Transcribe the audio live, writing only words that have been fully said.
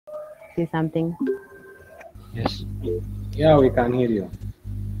say something? Yes. Yeah, we can hear you.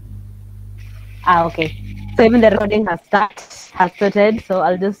 Okay. So even the recording has started. So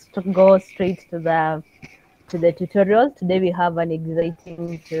I'll just go straight to the tutorial. Today we have an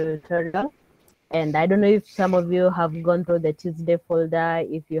exciting tutorial. And I don't know if some of you have gone through the Tuesday folder,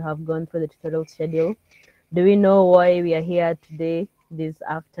 if you have gone through the tutorial schedule. Do we know why we are here today, this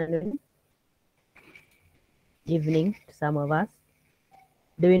afternoon, evening, to some of us?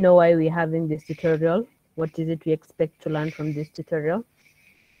 Do we know why we're having this tutorial? What is it we expect to learn from this tutorial?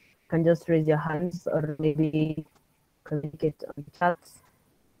 You can just raise your hands or maybe communicate on the chats.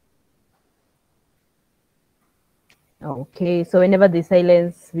 Okay, so whenever there's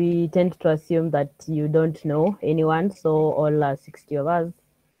silence, we tend to assume that you don't know anyone, so all 60 of us.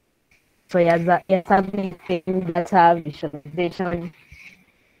 So yes, submitting data visualization.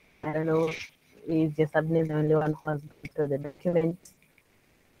 I don't know, is your subnet the only one who has gone through the document?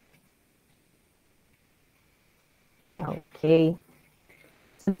 Okay.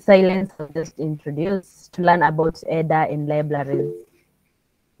 So silence was just introduced to learn about EDA in libraries.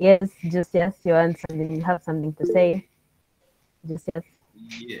 Yes, just yes, you have something to say. Just yes.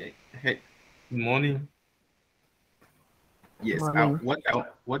 Yeah. Hey, good morning. Yes. Morning.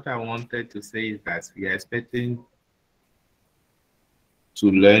 What I wanted to say is that we are expecting to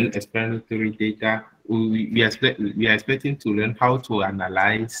learn explanatory data. We are expecting to learn how to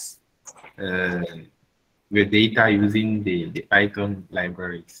analyze the data using the Python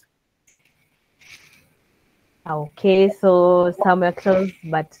libraries. Okay, so somewhere close,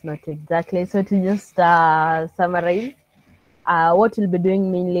 but not exactly. So to just summarize, what we'll be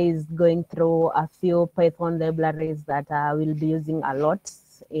doing mainly is going through a few Python libraries that we'll be using a lot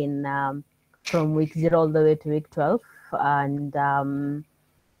in from week 0 all the way to week 12. And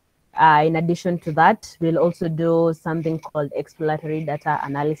in addition to that, we'll also do something called exploratory data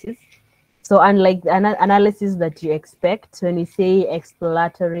analysis. So unlike the analysis that you expect, when we say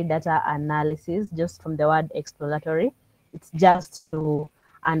exploratory data analysis, just from the word exploratory, it's just to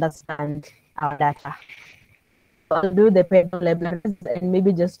understand our data. So I'll do the Python libraries and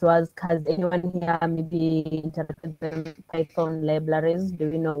maybe just to ask, has anyone here maybe interacted with Python libraries? Do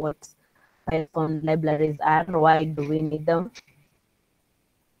we know what Python libraries are? Why do we need them?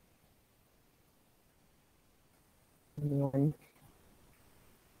 Anyone?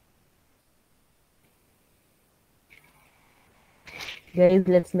 Guys,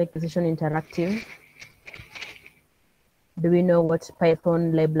 let's make the session interactive. Do we know what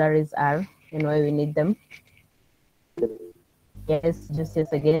Python libraries are and why we need them? Yes, just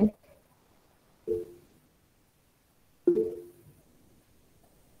yes again.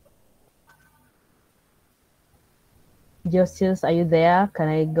 Josius, are you there? Can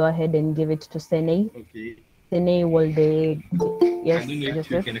I go ahead and give it to Sene? Okay. Sene will be. Yes, I don't know if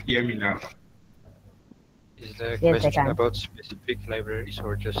you can hear me now. Is the Yes, I question can. about specific libraries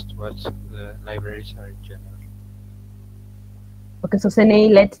or just what the libraries are in general? Okay, so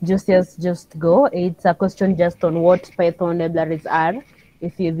Sene, let Josius just go. It's a question just on what Python libraries are,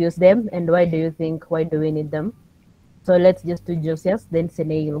 if you've used them, and why do we need them? So let's just do Josius, then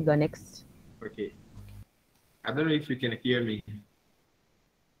Sene, you'll go next. Okay. I don't know if you can hear me.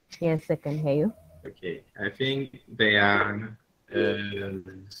 Yes, I can hear you. Okay. I think there are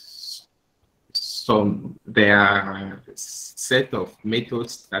set of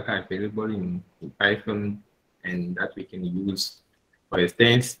methods that are available in Python and that we can use. For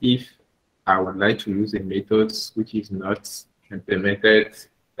instance, if I would like to use a method which is not implemented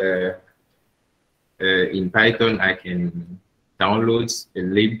in Python, I can download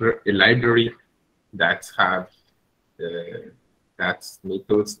a library that have that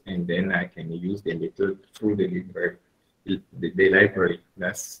methods, and then I can use the method through the library. The library.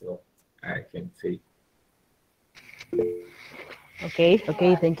 That's what I can say. Okay,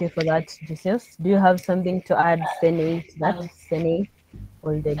 thank you for that, Josius. Do you have something to add, Sene, to that? Sene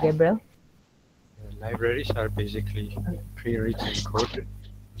or the Gabriel? Libraries are basically pre-written code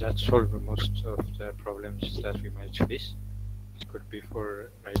that solve most of the problems that we might face. It could be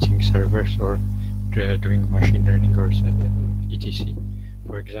for writing servers or doing machine learning or etc.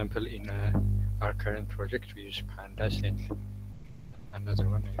 For example, in our current project, we use pandas and another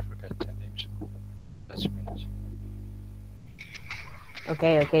one, I forgot the name, so that's minutes.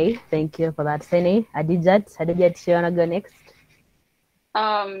 Okay, thank you for that, Sene. Adijat, you wanna go next?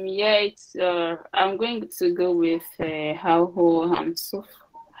 Yeah, it's I'm going to go with Haoho Hamsuf.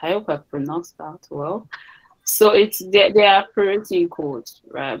 I hope I pronounced that well. So they are pre-written codes,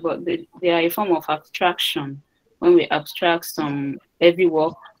 right? But they are a form of abstraction when we abstract some heavy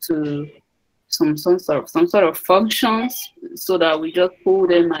work to some sort of functions so that we just pull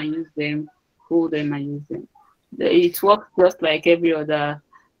them and use them, pull them and use them. It works just like every other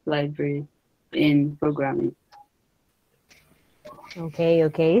library in programming. Okay,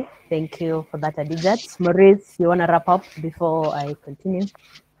 okay. Thank you for that, Adijat. Maurice, you want to wrap up before I continue?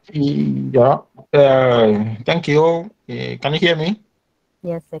 Yeah. Thank you. Can you hear me?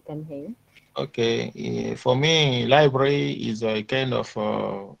 Yes, I can hear you. Okay. For me, library is a kind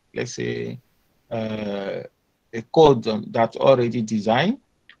of, let's say, a code that's already designed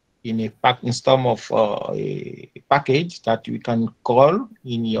in a in form of a package that you can call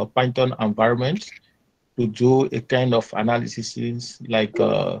in your Python environment to do a kind of analysis, like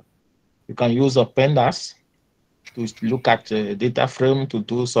you can use a pandas to look at the data frame to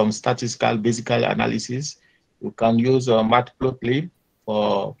do some statistical basic analysis. You can use a matplotlib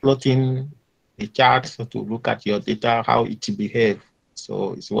for plotting the chart to look at your data, how it behaves.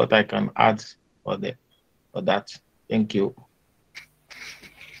 So it's what I can add for that. Thank you.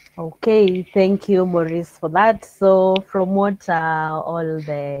 Okay, thank you, Maurice, for that. So from what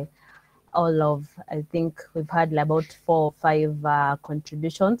all of, I think we've had about 4 or 5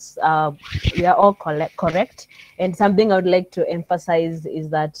 contributions. We are all correct. And something I would like to emphasize is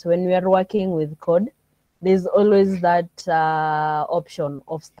that when we are working with code, there's always that option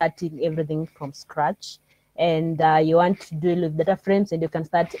of starting everything from scratch. And you want to deal with data frames, and you can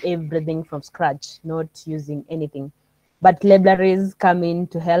start everything from scratch, not using anything. But libraries come in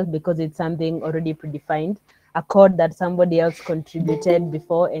to help because it's something already predefined, a code that somebody else contributed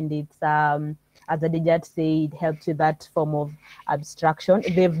before, and it's as Adijat said, it helps with that form of abstraction.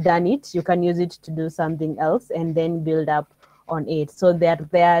 If they've done it, you can use it to do something else and then build up on it. So they're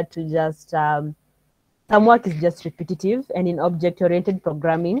there to just some work is just repetitive, and in object-oriented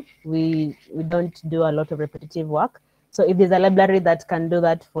programming, we don't do a lot of repetitive work. So if there's a library that can do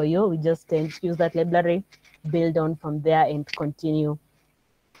that for you, we just tend to use that library, build on from there, and continue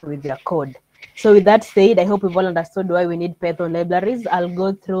with your code. So with that said, I hope we've all understood why we need Python libraries. I'll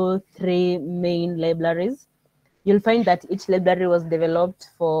go through 3 main libraries. You'll find that each library was developed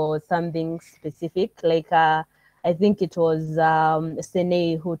for something specific, like I think it was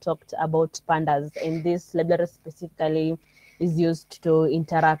Sene who talked about pandas, and this library specifically is used to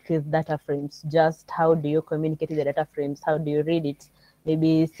interact with data frames. Just how do you communicate with the data frames? How do you read it?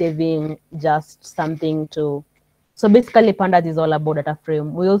 Maybe saving just something to. So basically, pandas is all about data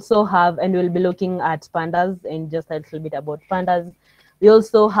frame. We also have, and we'll be looking at pandas and just a little bit about pandas. We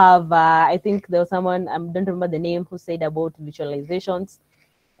also have, I think there was someone, I don't remember the name, who said about visualizations.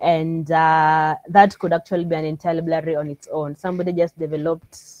 And that could actually be an entire library on its own. Somebody just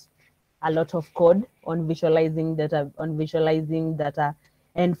developed a lot of code on visualizing data,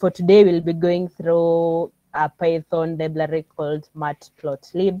 And for today, we'll be going through a Python library called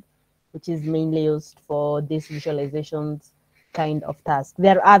matplotlib, which is mainly used for these visualizations kind of task.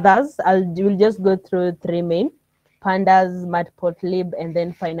 There are others. We'll just go through 3 main: pandas, matplotlib, and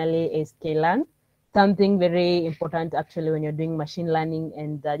then finally sklearn. Something very important actually when you're doing machine learning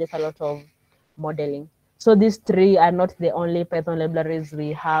and just a lot of modeling. So these 3 are not the only Python libraries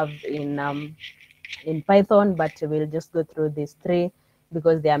we have in Python, but we'll just go through these 3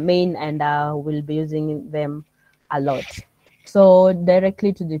 because they are main, and we'll be using them a lot. So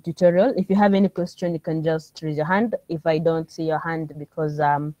directly to the tutorial. If you have any question, you can just raise your hand. If I don't see your hand because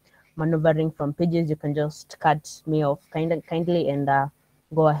I'm maneuvering from pages, you can just cut me off kindly and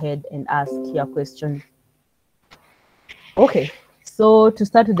go ahead and ask your question. Okay, so to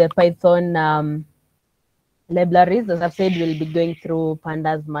start with the Python libraries, as I've said, we'll be going through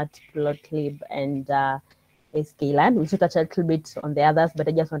pandas, matplotlib, and sklearn. We'll touch a little bit on the others, but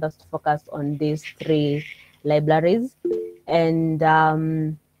I just want us to focus on these 3 libraries. And is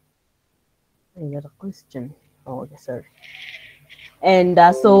that a question? Oh, okay, sorry. And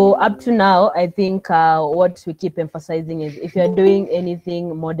so up to now, I think what we keep emphasizing is if you're doing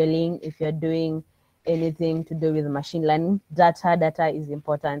anything modeling, if you're doing anything to do with machine learning, data is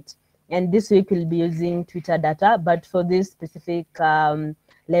important. And this week we'll be using Twitter data, but for this specific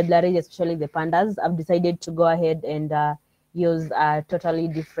library, especially the pandas, I've decided to go ahead and use a totally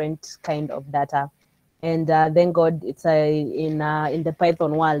different kind of data. And thank God it's in the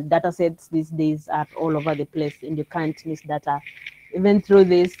Python world, data sets these days are all over the place and you can't miss data. Even through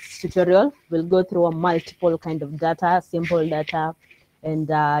this tutorial, we'll go through a multiple kind of data, simple data, and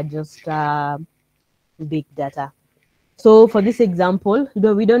just big data. So for this example,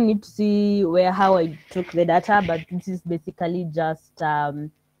 we don't need to see how I took the data, but this is basically just,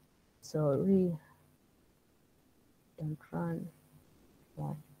 sorry, don't run.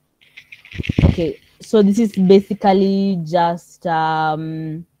 Yeah. Okay, so this is basically just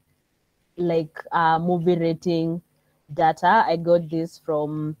like movie rating data. I got this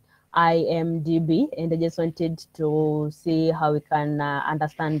from IMDb, and I just wanted to see how we can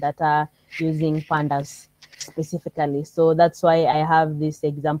understand data using pandas specifically. So that's why I have this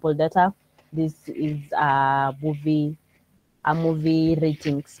example data. This is a movie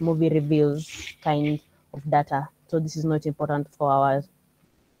ratings, movie reviews kind of data. So this is not important for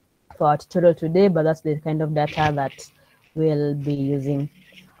our tutorial today, but that's the kind of data that we'll be using.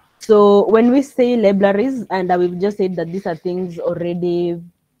 So when we say libraries, and we've just said that these are things already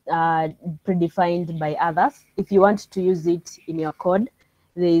predefined by others. If you want to use it in your code,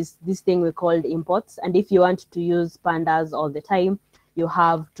 there's this thing we call imports. And if you want to use pandas all the time, you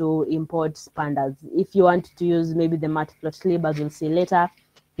have to import pandas. If you want to use maybe the matplotlib, as we'll see later,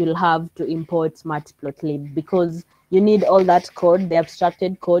 you'll have to import matplotlib because you need all that code, the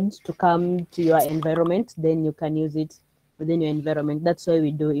abstracted code, to come to your environment. Then you can use it within your environment. That's why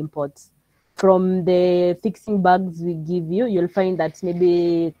we do imports. From the fixing bugs we give you, you'll find that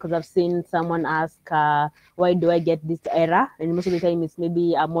maybe, because I've seen someone ask, why do I get this error? And most of the time it's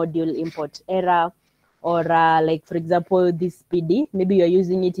maybe a module import error, or like, for example, this PD, maybe you're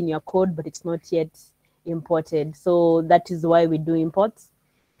using it in your code, but it's not yet imported. So that is why we do imports.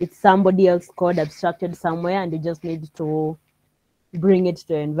 It's somebody else's code abstracted somewhere, and you just need to bring it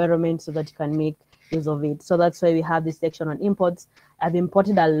to your environment so that you can make use of it. So that's why we have this section on imports. I've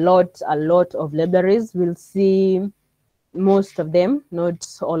imported a lot of libraries. We'll see most of them, not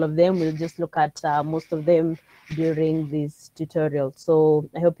all of them. We'll just look at most of them during this tutorial. So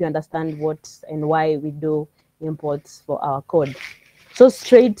I hope you understand what and why we do imports for our code. So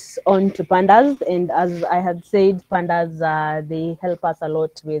straight on to pandas, and as I had said, pandas they help us a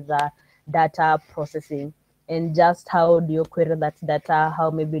lot with data processing. And just how do you query that data? How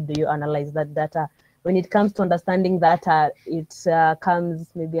maybe do you analyze that data? When it comes to understanding data, it comes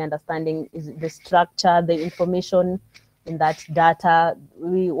maybe understanding is the structure, the information in that data,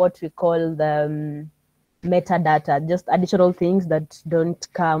 what we call the metadata, just additional things that don't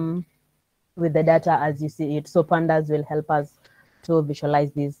come with the data as you see it. So pandas will help us to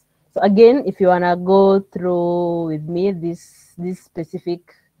visualize this. So again, if you wanna go through with me, this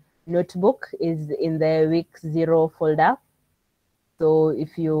specific notebook is in the week 0 folder. So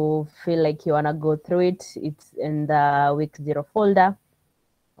if you feel like you wanna go through it, it's in the week 0 folder.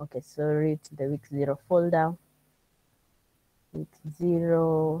 Okay, sorry, it's the week 0 folder. Week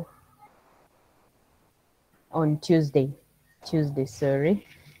 0 on Tuesday, sorry,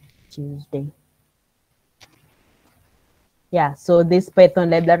 Tuesday. Yeah, so this Python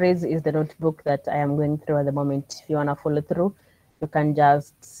libraries is the notebook that I am going through at the moment. If you want to follow through, you can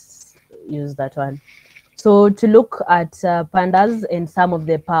just use that one. So to look at pandas and some of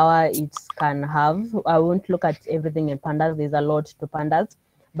the power it can have, I won't look at everything in pandas. There's a lot to pandas,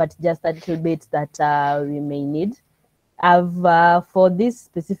 but just a little bit that we may need. I've for this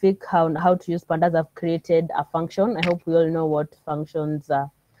specific how to use pandas, I've created a function. I hope we all know what functions are.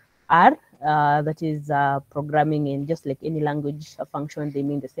 That is programming, in just like any language, a function, they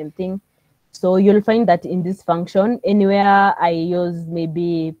mean the same thing. So you'll find that in this function, anywhere I use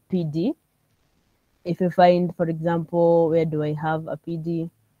maybe PD, if you find, for example, where do I have a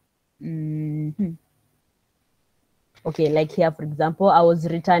PD? Okay, like here, for example, I was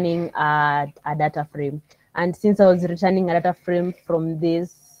returning a data frame. And since I was returning a data frame from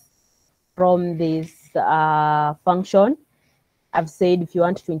this function, I've said if you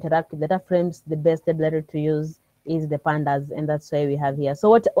want to interact with data frames, the best library to use is the pandas, and that's why we have here. So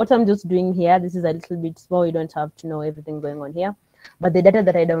what I'm just doing here, this is a little bit small, you don't have to know everything going on here, but the data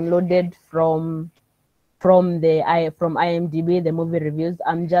that I downloaded from IMDb, the movie reviews,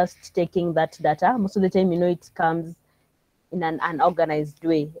 I'm just taking that data. Most of the time, it comes in an unorganized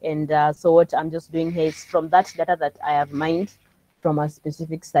way, and so what I'm just doing here is from that data that I have mined from a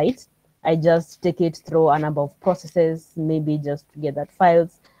specific site, I just take it through a number of processes, maybe just to get that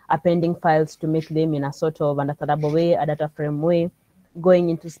files, appending files to make them in a sort of understandable way, a data frame way, going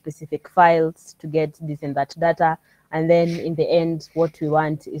into specific files to get this and that data. And then in the end, what we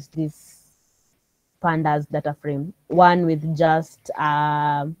want is this pandas data frame, one with just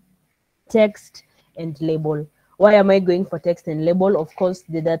text and label. Why am I going for text and label? Of course,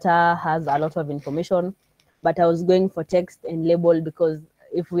 the data has a lot of information, but I was going for text and label because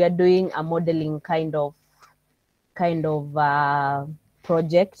if we are doing a modeling kind of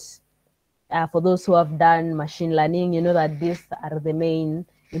project, for those who have done machine learning, you know that these are the main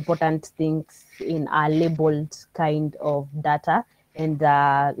important things in a labeled kind of data. And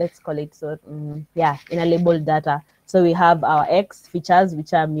let's call it in a labeled data. So we have our X features,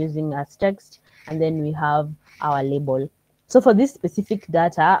 which I'm using as text, and then we have our label. So for this specific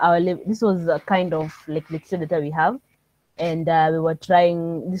data, this was a kind of like literature data we have, and we were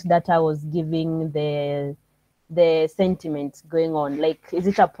trying. This data was giving the sentiment going on. Like, is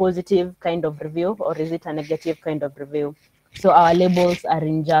it a positive kind of review or is it a negative kind of review? So our labels are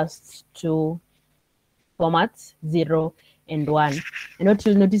in just two formats, 0 and 1. And what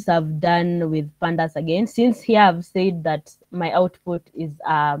you'll notice I've done with pandas again, since here I've said that my output is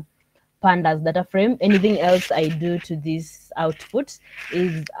pandas data frame, anything else I do to this output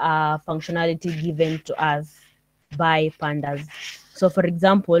is functionality given to us by pandas. So for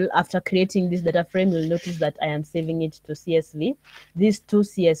example, after creating this data frame, you'll notice that I am saving it to CSV. This to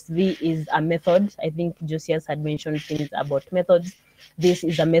CSV is a method. I think Josias had mentioned things about methods. This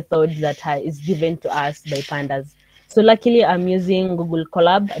is a method that is given to us by pandas. So luckily I'm using Google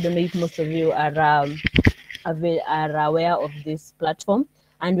Colab. I don't know if most of you are aware of this platform.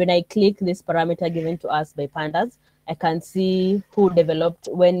 And when I click this parameter given to us by pandas, I can see who developed,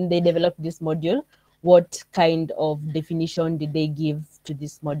 when they developed this module, what kind of definition did they give to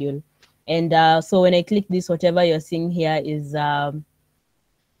this module. And so when I click this, whatever you're seeing here is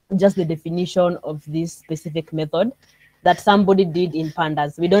just the definition of this specific method that somebody did in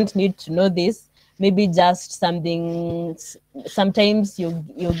pandas. We don't need to know this. Maybe just something, sometimes you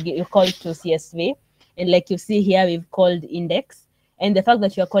call to CSV, and like you see here, we've called index. And the fact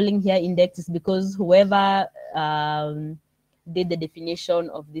that you're calling here index is because whoever did the definition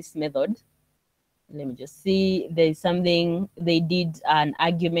of this method, let me just see, there's something, they did an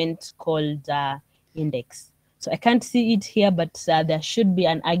argument called index. So I can't see it here, but there should be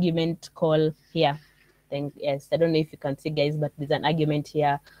an argument called here. Yes, I don't know if you can see, guys, but there's an argument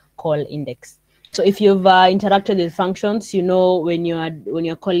here called index. So if you've interacted with functions, you know when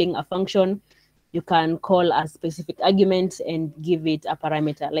you're calling a function, you can call a specific argument and give it a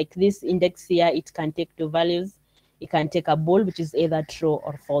parameter. Like this index here, it can take two values. It can take a bool, which is either true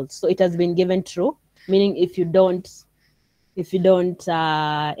or false. So it has been given true, meaning if you don't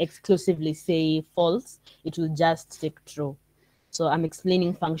exclusively say false, it will just take true. So I'm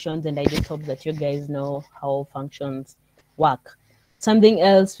explaining functions, and I just hope that you guys know how functions work. Something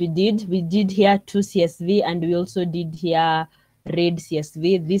else we did here to CSV, and we also did here read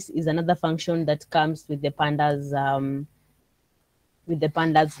CSV. This is another function that comes with the pandas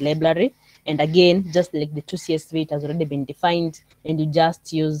library. And again, just like the to CSV, it has already been defined, and you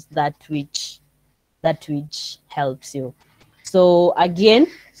just use that which helps you. So again,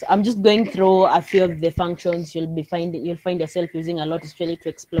 I'm just going through a few of the functions you'll find yourself using a lot, especially to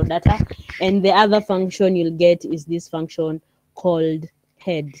explore data. And the other function you'll get is this function called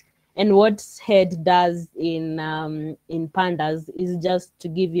head. And what head does in pandas is just to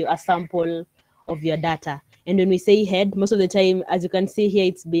give you a sample of your data. And when we say head, most of the time, as you can see here,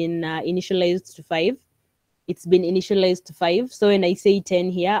 it's been initialized to 5. It's been initialized to 5. So when I say 10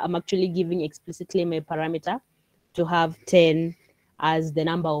 here, I'm actually giving explicitly my parameter to have 10 as the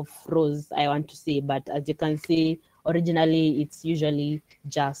number of rows I want to see. But as you can see, originally, it's usually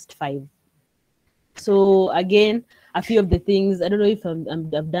just 5. So again, a few of the things, I don't know if I've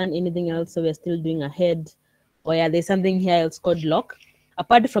done anything else, so we're still doing a head. Oh yeah, there's something here else called lock.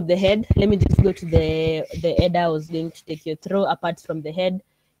 Apart from the head, let me just go to the header I was going to take you through. Apart from the head,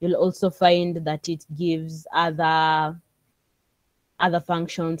 you'll also find that it gives other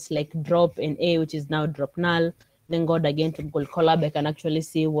functions like drop and a, which is now drop null. Then go again to Google Colab, I can actually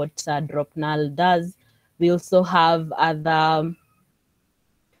see what drop null does. We also have other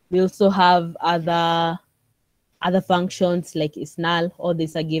functions like is null. All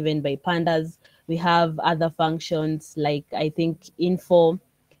these are given by pandas. We have other functions like, I think, info.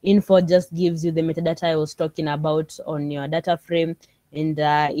 Info just gives you the metadata I was talking about on your data frame, and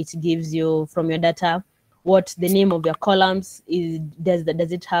it gives you from your data what the name of your columns is. Does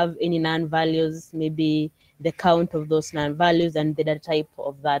it have any non-values, maybe the count of those non-values and the data type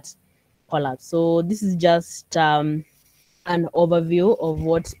of that column. So this is just an overview of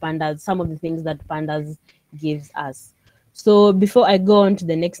what pandas, some of the things that pandas gives us. So before I go on to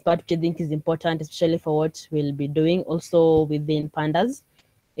the next part, which I think is important, especially for what we'll be doing also within pandas,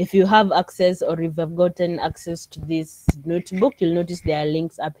 if you have access or if you've gotten access to this notebook, you'll notice there are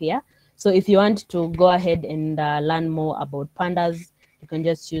links up here. So if you want to go ahead and learn more about pandas, you can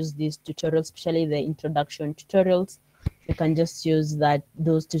just use these tutorials, especially the introduction tutorials. You can just use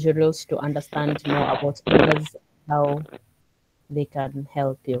those tutorials to understand more about pandas, how they can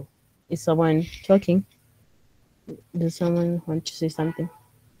help you. Is someone talking? Does someone want to say something?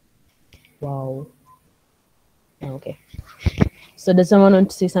 Wow. Okay. So does someone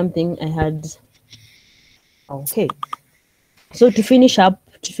want to say something? I had. Okay. So to finish up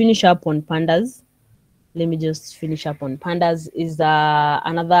on pandas, let me just finish up on pandas, is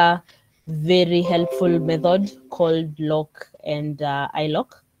another very helpful method called lock and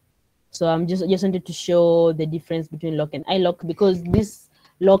ilock. So I'm just wanted to show the difference between lock and ilock, because this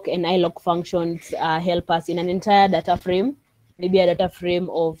lock and ilock functions help us in an entire data frame, maybe a data frame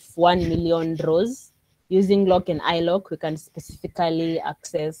of 1 million rows. Using lock and ilock, we can specifically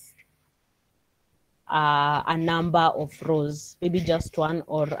access a number of rows, maybe just one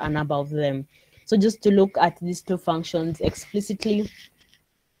or a number of them. So just to look at these two functions explicitly,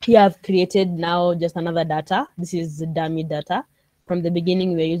 here I've created now just another data. This is dummy data. From the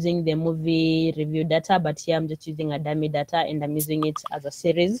beginning, we're using the movie review data, but here I'm just using a dummy data and I'm using it as a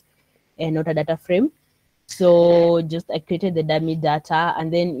series and not a data frame. So just I created the dummy data,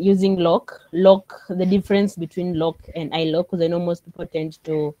 and then using lock, the difference between lock and ilock, because I know most people tend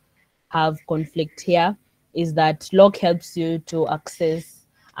to have conflict here, is that lock helps you to access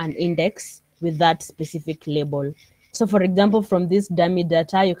an index with that specific label. So for example, from this dummy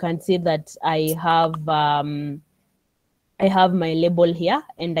data, you can see that I have my label here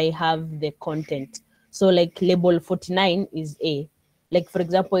and I have the content. So like label 49 is A. Like for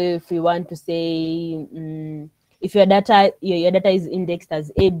example, if you want to say, if your data is indexed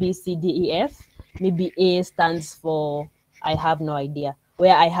as A, B, C, D, E, F, maybe A stands for I have no idea.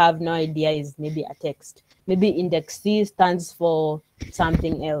 Where I have no idea is maybe a text. Maybe index C stands for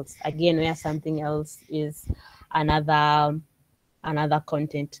something else. Again, where something else is another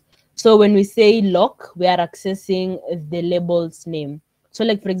content. So when we say lock, we are accessing the label's name. So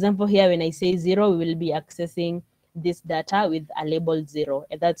like, for example, here, when I say 0, we will be accessing this data with a label 0.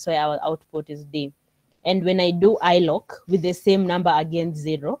 And that's why our output is D. And when I do ilock with the same number against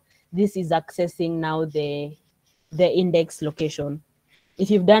 0, this is accessing now the index location. If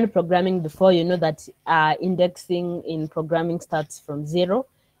you've done programming before, you know that indexing in programming starts from 0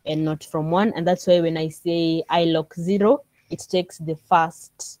 and not from 1. And that's why when I say ilock 0, it takes the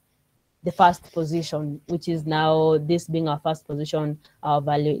first position, which is now this being our first position, our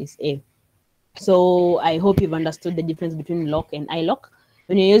value is A. So I hope you've understood the difference between lock and ilock.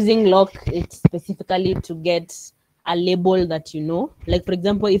 When you're using lock, it's specifically to get a label that you know. Like for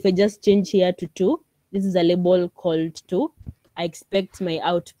example, if I just change here to 2, this is a label called 2. I expect my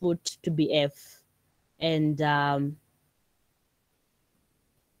output to be F. And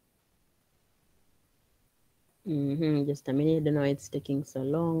just a minute, I don't know why it's taking so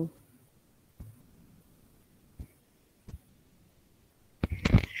long.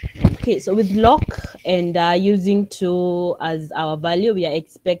 Okay, so with lock and using 2 as our value, we are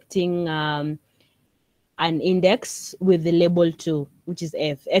expecting an index with the label 2, which is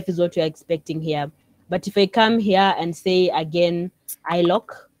F. F is what we are expecting here. But if I come here and say again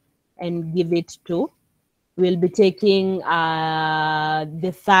ilock and give it 2, we'll be taking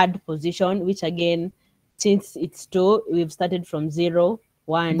the third position, which again, since it's 2, we've started from 0,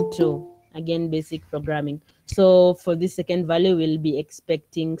 1, 2. Again, basic programming. So for this second value, we'll be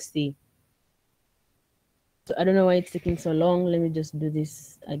expecting C. So I don't know why it's taking so long. Let me just do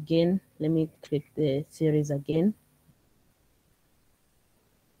this again. Let me click the series again.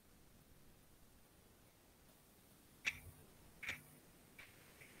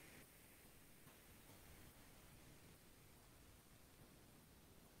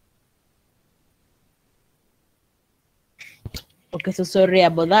 Okay, so sorry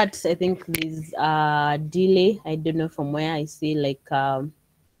about that. I think there's a delay. I don't know from where. I see like I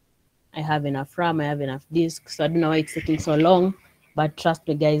have enough RAM, I have enough disk. So I don't know why it's taking so long, but trust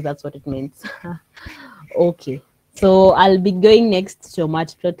me guys, that's what it means. Okay, so I'll be going next to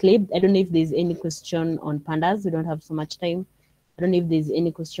Matplotlib. I don't know if there's any question on pandas. We don't have so much time. I don't know if there's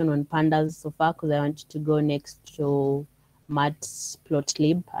any question on pandas so far, because I want to go next to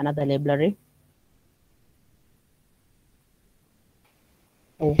Matplotlib, another library.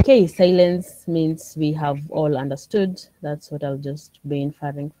 Okay, silence means we have all understood. That's what I'll just be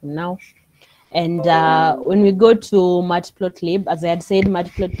inferring from now. And when we go to Matplotlib, as I had said,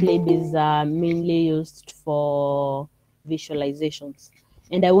 Matplotlib is mainly used for visualizations.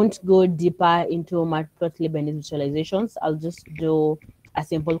 And I won't go deeper into Matplotlib and its visualizations. I'll just do a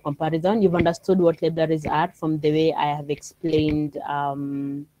simple comparison. You've understood what libraries are from the way I have explained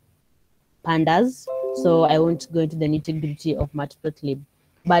pandas. So I won't go into the nitty-gritty of Matplotlib.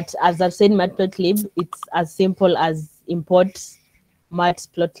 But as I've said, Matplotlib, it's as simple as import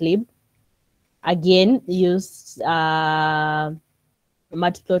Matplotlib. Again, use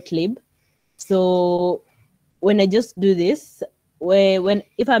Matplotlib. So when I just do this,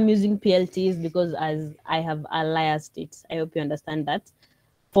 if I'm using PLTs, because as I have aliased it, I hope you understand that.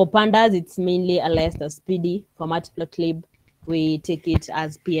 For pandas, it's mainly aliased as PD. For Matplotlib, we take it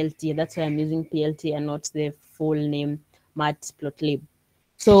as PLT. That's why I'm using PLT and not the full name matplotlib.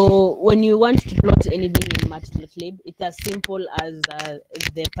 So when you want to plot anything in matplotlib, it's as simple as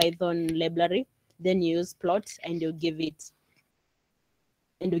the Python library. Then you use plot and you give it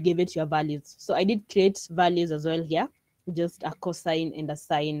your values. So I did create values as well here, just a cosine and a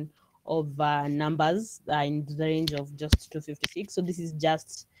sine of numbers in the range of just 256. So this is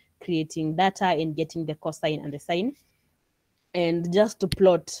just creating data and getting the cosine and the sine. And just to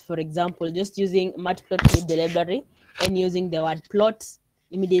plot, for example, just using matplotlib the library and using the word plot,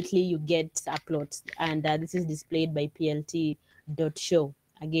 immediately you get a plot. And this is displayed by plt.show.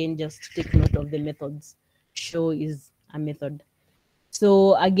 Again, just take note of the methods. Show is a method.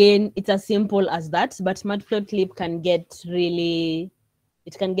 So again, it's as simple as that, but matplotlib can get really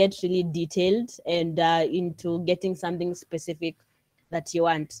detailed and into getting something specific that you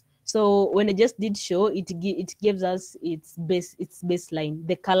want. So when I just did show, it gives us its baseline,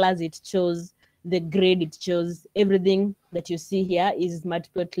 the colors it chose, the grade it chose, everything that you see here is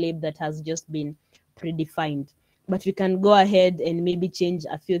matplotlib that has just been predefined. But we can go ahead and maybe change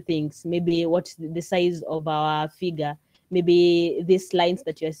a few things. Maybe what's the size of our figure? Maybe these lines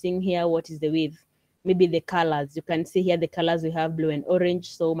that you're seeing here, what is the width? Maybe the colors. You can see here the colors we have blue and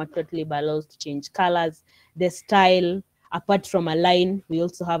orange. So matplotlib allows to change colors. The style, apart from a line, we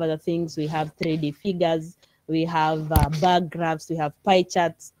also have other things. We have 3D figures. We have bar graphs. We have pie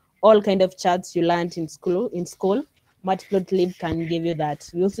charts. All kind of charts you learned in school. Matplotlib can give you that.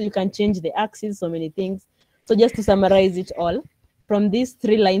 You can change the axis, so many things. So just to summarize it all, from these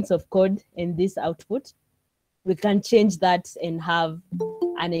 3 lines of code and this output, we can change that and have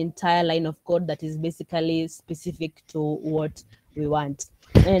an entire line of code that is basically specific to what we want.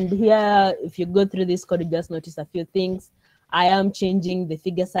 And here, if you go through this code, you just notice a few things. I am changing the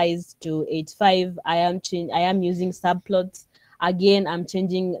figure size to 85. I am using subplots. Again, I'm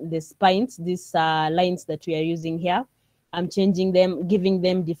changing the spines, these lines that we are using here. I'm changing them, giving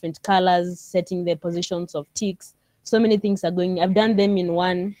them different colors, setting the positions of ticks. So many things are going. I've done them in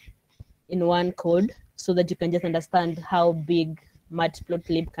one code so that you can just understand how big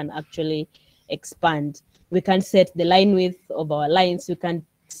matplotlib can actually expand. We can set the line width of our lines. We can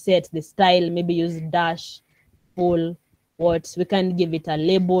set the style, maybe use dash, full, what. We can give it a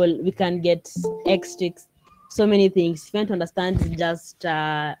label. We can get X-ticks, so many things. If you want to understand just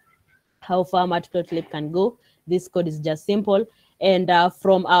how far matplotlib can go, this code is just simple. And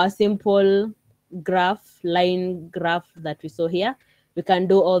from our simple line graph that we saw here, we can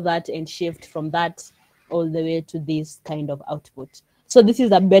do all that and shift from that all the way to this kind of output. So this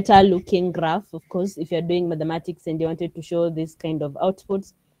is a better looking graph. Of course, if you're doing mathematics and you wanted to show this kind of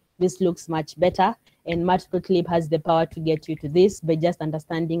outputs, this looks much better. And matplotlib has the power to get you to this by just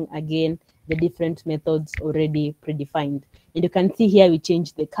understanding, again, the different methods already predefined. And you can see here, we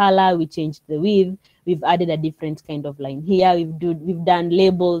changed the color, we changed the width, we've added a different kind of line here. We've done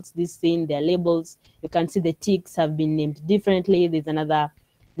labels, this thing, they're labels. You can see the ticks have been named differently. There's another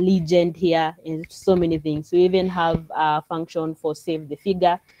legend here and so many things. We even have a function for save the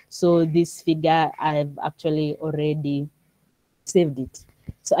figure. So this figure, I've actually already saved it.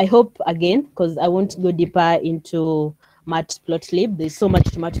 So I hope, again, because I won't go deeper into matplotlib, there's so much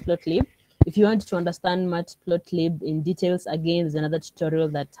to matplotlib. If you want to understand matplotlib in details, again, there's another tutorial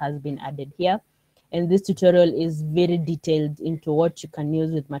that has been added here. And this tutorial is very detailed into what you can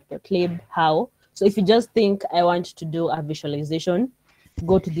use with matplotlib, how. So if you just think I want to do a visualization,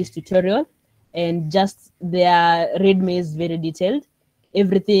 go to this tutorial and just their readme is very detailed.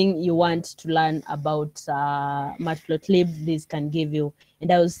 Everything you want to learn about matplotlib, this can give you.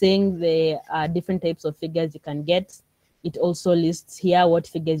 And I was saying the different types of figures you can get. It also lists here what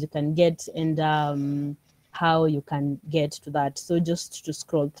figures you can get and how you can get to that. So just to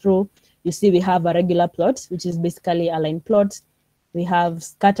scroll through, you see we have a regular plot, which is basically a line plot. We have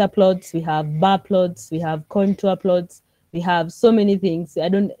scatter plots, we have bar plots, we have contour plots, we have so many things.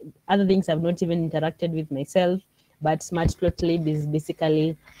 Other things I've not even interacted with myself, but matplotlib is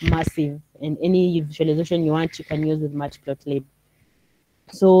basically massive, and any visualization you want, you can use with matplotlib.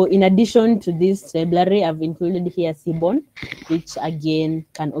 So in addition to this library, I've included here Seaborn, which again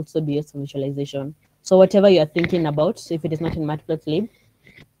can also be used for visualization. So whatever you're thinking about, if it is not in matplotlib,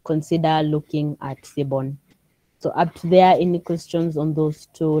 consider looking at Seaborn. So up to there, any questions on those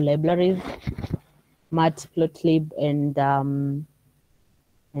 2 libraries, matplotlib and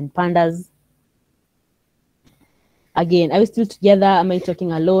pandas? Again, are we still together? Am I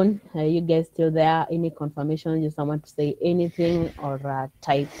talking alone? Are you guys still there? Any confirmation? Just someone to say anything or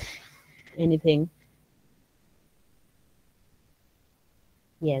type anything?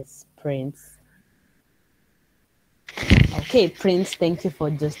 Yes, Prince. Okay, Prince, thank you for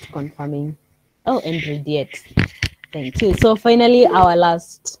just confirming. Oh, and Radiate. Thank you. So finally, our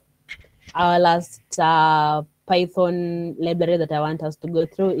last Python library that I want us to go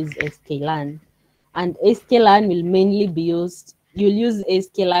through is sklearn. And sklearn will mainly be used, you'll use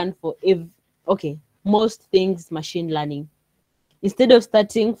sklearn for most things machine learning. Instead of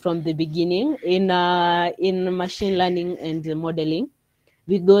starting from the beginning in machine learning and modeling,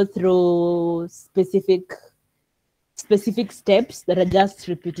 we go through specific steps that are just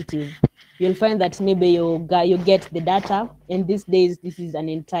repetitive. You'll find that maybe you get the data, and these days this is an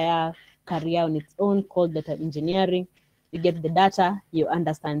entire career on its own called data engineering. You get the data, you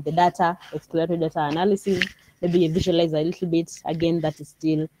understand the data, exploratory data analysis, maybe you visualize a little bit, again that is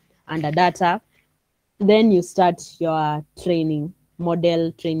still under data. Then you start your training,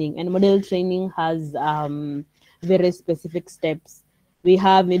 model training, and model training has very specific steps. We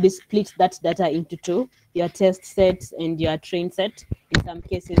have maybe split that data into two, your test set and your train set. In some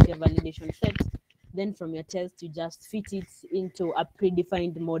cases, your validation set. Then from your test, you just fit it into a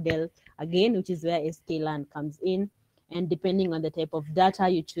predefined model again, which is where sklearn comes in. And depending on the type of data,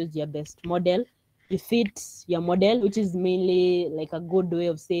 you choose your best model. You fit your model, which is mainly like a good way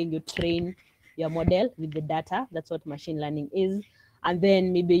of saying you train your model with the data. That's what machine learning is. And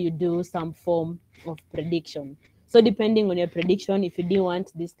then maybe you do some form of prediction. So depending on your prediction, if you didn't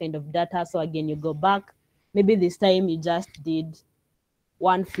want this kind of data, so again, you go back. Maybe this time you just did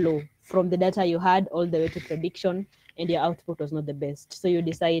one flow from the data you had all the way to prediction, and your output was not the best. So you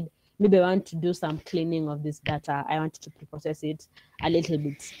decide, maybe I want to do some cleaning of this data. I want to pre-process it a little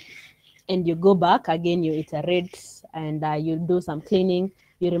bit. And you go back again, you iterate, and you do some cleaning,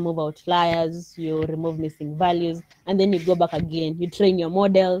 you remove outliers, you remove missing values, and then you go back again, you train your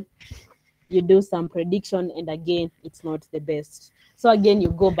model, you do some prediction, and again it's not the best. So again you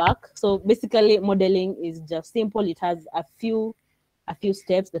go back. So basically modeling is just simple. It has a few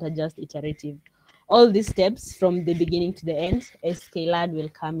steps that are just iterative. All these steps from the beginning to the end, sklearn will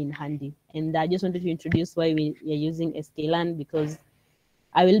come in handy. And I just wanted to introduce why we are using sklearn, because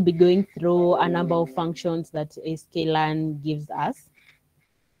I will be going through a number of functions that sklearn gives us.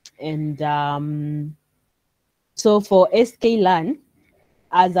 And so for sklearn,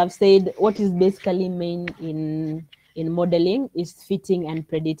 as I've said, what is basically main in modeling is fitting and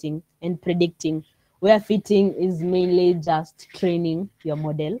predicting. Where fitting is mainly just training your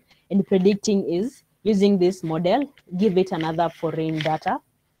model, and predicting is using this model, give it another foreign data,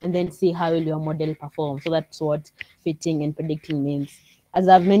 and then see how will your model perform. So that's what fitting and predicting means. As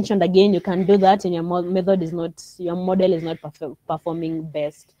I've mentioned again, you can do that, and your model is not performing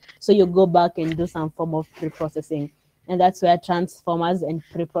best. So you go back and do some form of pre-processing. And that's where transformers and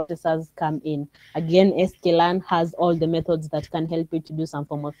preprocessors come in. Again, sklearn has all the methods that can help you to do some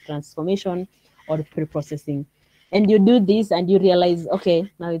form of transformation or preprocessing. And you do this and you realize,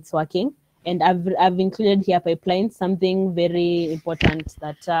 okay, now it's working. And I've included here pipelines, something very important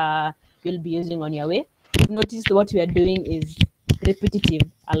that you'll be using on your way. Notice what we are doing is repetitive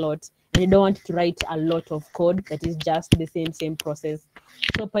a lot, and you don't want to write a lot of code that is just the same process.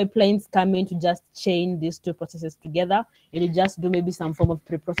 So pipelines come in to just chain these two processes together, and you just do maybe some form of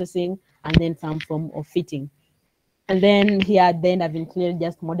pre-processing and then some form of fitting. And then here, then I've included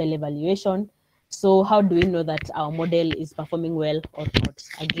just model evaluation. So how do we know that our model is performing well or not?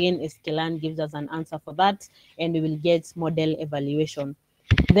 Again, sklearn gives us an answer for that, and we will get model evaluation.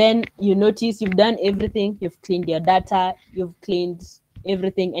 Then you notice you've done everything, you've cleaned your data, you've cleaned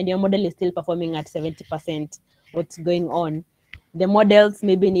everything, and your model is still performing at 70%. What's going on? The models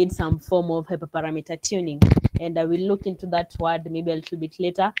maybe need some form of hyperparameter tuning, and I will look into that word maybe a little bit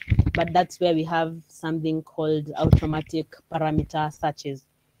later, but that's where we have something called automatic parameter searches.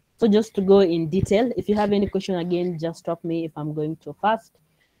 So just to go in detail, if you have any question, again, just stop me if I'm going too fast.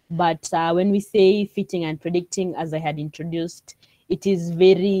 But when we say fitting and predicting, as I had introduced, it is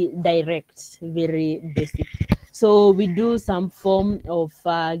very direct, very basic. So we do some form of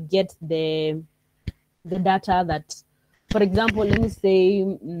get the data that, for example, let me say,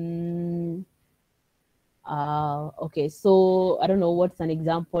 okay, so I don't know what's an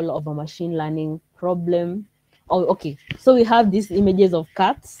example of a machine learning problem. Oh, okay, so we have these images of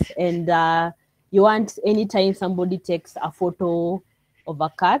cats, and you want anytime somebody takes a photo of a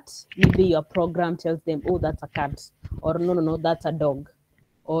cat, maybe your program tells them, oh, that's a cat, or no, that's a dog.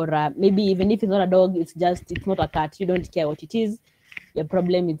 Or maybe even if it's not a dog, it's not a cat. You don't care what it is. Your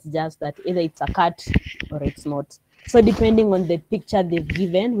problem is just that either it's a cat or it's not. So depending on the picture they've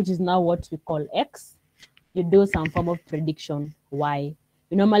given, which is now what we call X, you do some form of prediction, Y.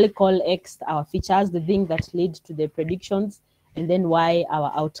 We normally call X our features, the thing that lead to the predictions, and then Y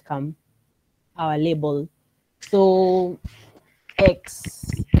our outcome, our label. So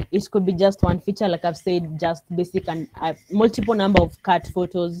X, it could be just one feature, like I've said, just basic and multiple number of cat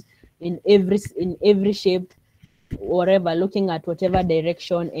photos in every shape, whatever, looking at whatever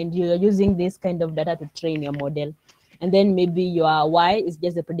direction, and you're using this kind of data to train your model. And then maybe your Y is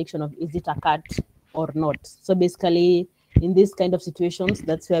just a prediction of is it a cat or not. So basically, in this kind of situations,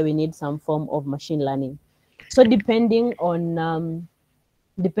 that's where we need some form of machine learning. So depending on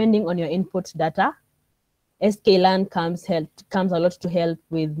your input data, sklearn comes a lot to help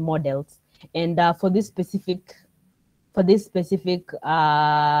with models. And for this specific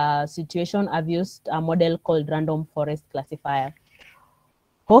situation, I've used a model called random forest classifier.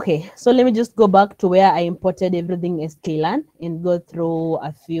 Okay, so let me just go back to where I imported everything sklearn and go through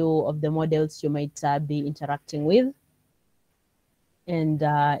a few of the models you might be interacting with. And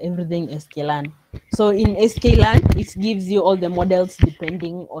everything sklearn. So in sklearn, it gives you all the models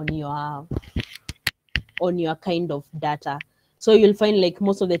depending on your kind of data. So you'll find like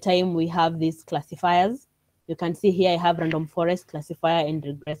most of the time we have these classifiers. You can see here I have random forest classifier and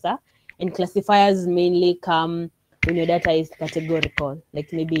regressor. And classifiers mainly come when your data is categorical,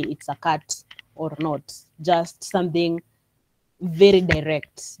 like maybe it's a cat or not, just something very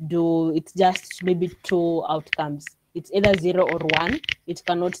direct. It's just maybe two outcomes. It's either 0 or 1. It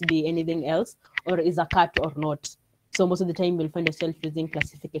cannot be anything else, or is a cat or not. So most of the time you'll find yourself using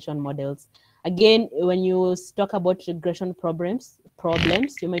classification models. Again, when you talk about regression problems,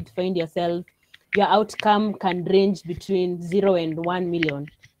 you might find yourself, your outcome can range between 0 and 1 million.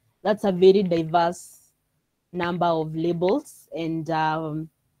 That's a very diverse number of labels. And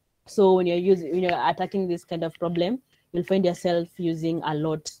so when you're attacking this kind of problem, you'll find yourself using a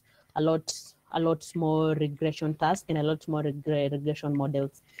lot more regression tasks and a lot more regression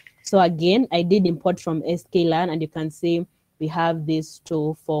models. So again, I did import from sklearn, and you can see we have these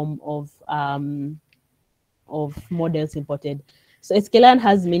two form of models imported. So sklearn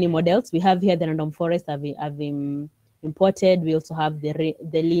has many models. We have here the random forest I've imported. We also have the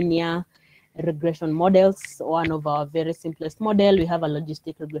linear regression models, one of our very simplest model. We have a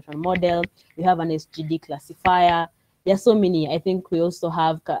logistic regression model. We have an SGD classifier. There are so many. I think we also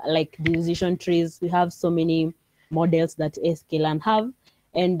have like decision trees. We have so many models that sklearn have.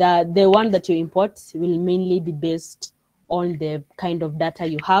 And the one that you import will mainly be based on the kind of data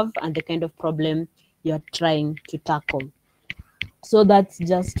you have and the kind of problem you're trying to tackle. So that's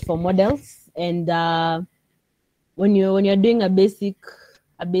just for models. And when you're doing a basic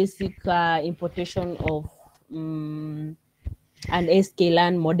importation of an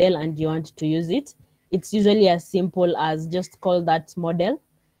sklearn model and you want to use it, it's usually as simple as just call that model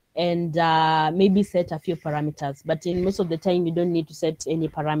and maybe set a few parameters. But in most of the time, you don't need to set any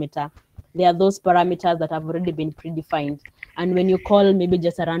parameter. There are those parameters that have already been predefined. And when you call maybe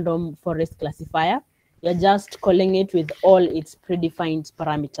just a random forest classifier, you're just calling it with all its predefined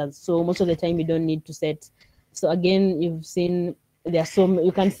parameters. So most of the time, you don't need to set. So again, you've seen there are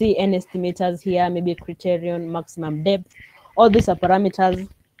you can see n estimators here, maybe criterion, maximum depth. All these are parameters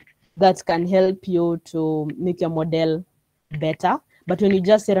that can help you to make your model better. But when you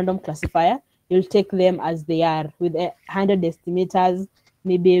just say random classifier, you'll take them as they are with 100 estimators,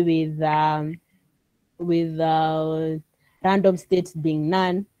 maybe with random states being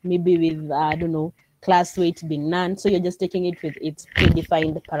none, maybe with I don't know, class weight being none. So you're just taking it with its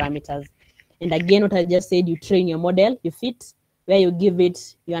predefined parameters. And again, what I just said, you train your model, you fit where you give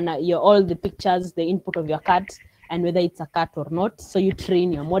it your all the pictures, the input of your cat, and whether it's a cat or not. So you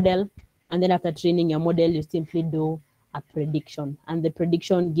train your model, and then after training your model, you simply do a prediction, and the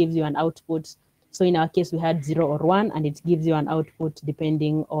prediction gives you an output. So in our case, we had 0 or 1, and it gives you an output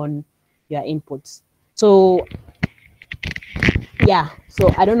depending on your inputs. So yeah,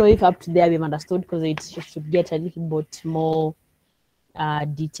 so I don't know if up to there we've understood, because it should get a little bit more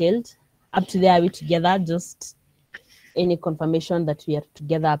detailed. Up to there, are we together? Just any confirmation that we are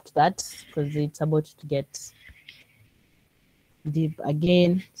together up to that, because it's about to get deep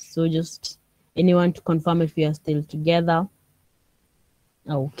again. So just anyone to confirm if we are still together.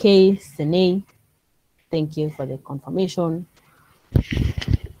 Okay, Sene, thank you for the confirmation.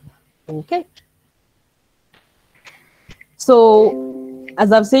 Okay. So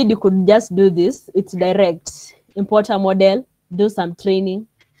as I've said, you could just do this. It's direct. Import a model, do some training,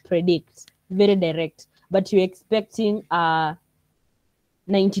 predict. Very direct. But you're expecting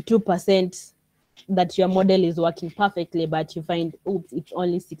 92% that your model is working perfectly, but you find, oops, it's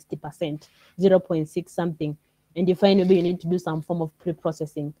only 60%, 0.6 something. And you find maybe you need to do some form of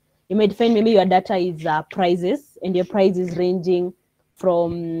pre-processing. You might find maybe your data is prices, and your price is ranging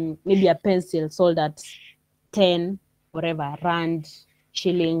from maybe a pencil sold at 10, whatever, rand,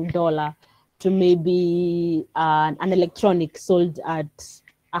 shilling, dollar, to maybe an electronic sold at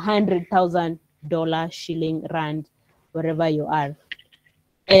 $100,000 shilling rand, wherever you are.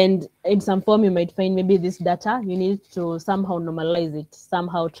 And in some form, you might find maybe this data, you need to somehow normalize it,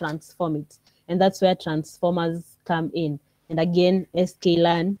 somehow transform it. And that's where transformers come in. And again,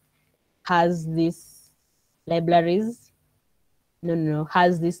 sklearn has these libraries,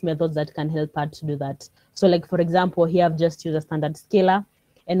 has these methods that can help her to do that. So like, for example, here I've just used a standard scalar.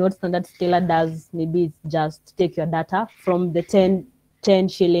 And what standard scalar does, maybe it's just take your data from the 10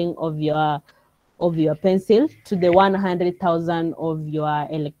 shilling of your pencil to the 100,000 of your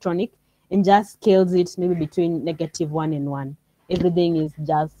electronic, and just scales it maybe between -1 and 1. Everything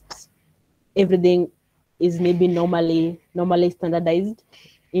is maybe normally standardized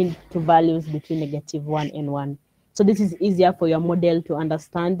into values between -1 and 1. So this is easier for your model to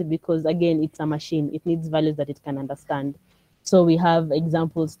understand, because again, it's a machine. It needs values that it can understand. So we have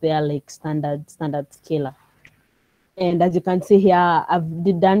examples there like standard scalar. And as you can see here, I've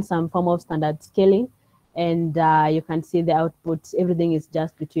done some form of standard scaling, and you can see the output. Everything is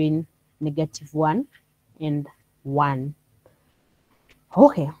just between -1 and 1.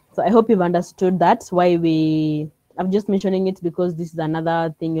 Okay, so I hope you've understood that. I'm just mentioning it because this is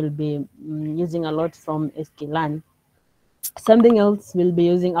another thing you'll be using a lot from sklearn. Something else we'll be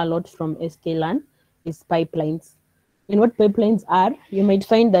using a lot from sklearn is pipelines. And what pipelines are, you might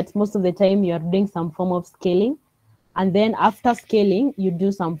find that most of the time you are doing some form of scaling, and then after scaling, you do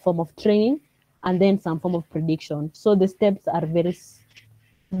some form of training, and then some form of prediction. So the steps are very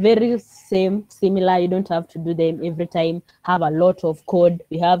similar. You don't have to do them every time, have a lot of code.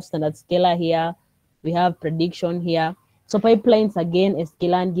 We have standard scalar here, we have prediction here. So pipelines, again,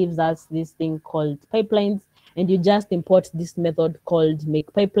 sklearn gives us this thing called pipelines, and you just import this method called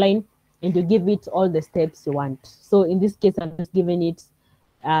make pipeline, and you give it all the steps you want. So in this case, I'm just giving it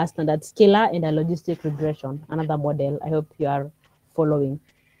a standard scalar and a logistic regression, another model. I hope you are following.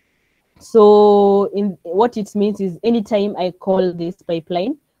 So in what it means is anytime I call this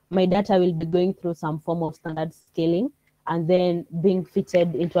pipeline, my data will be going through some form of standard scaling and then being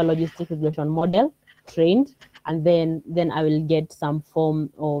fitted into a logistic regression model, trained, and then I will get some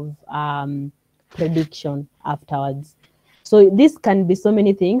form of prediction afterwards. So this can be so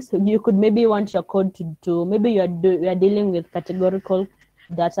many things. You could maybe want your code to maybe you are dealing with categorical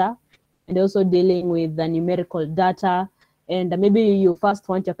data and also dealing with the numerical data. And maybe you first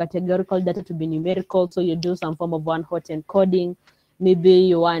want your categorical data to be numerical, so you do some form of one-hot encoding. Maybe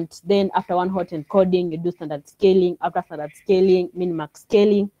you want, then after one-hot encoding, you do standard scaling. After standard scaling, min-max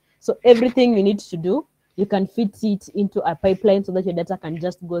scaling. So everything you need to do, you can fit it into a pipeline so that your data can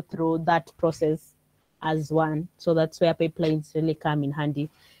just go through that process as one. So that's where pipelines really come in handy.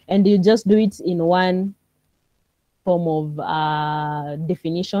 And you just do it in one form of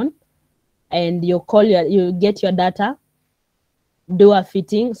definition, and you get your data, do a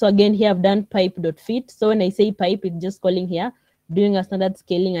fitting. So again, here I've done pipe.fit. So when I say pipe, it's just calling here, doing a standard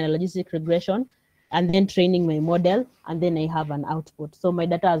scaling and a logistic regression, and then training my model, and then I have an output. So my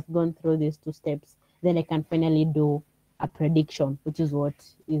data has gone through these two steps. Then I can finally do a prediction, which is what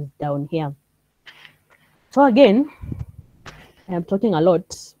is down here. So again, I'm talking a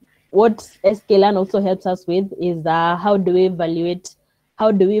lot. What sklearn also helps us with is how do we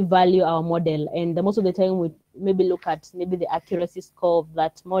value our model? And most of the time we maybe look at maybe the accuracy score of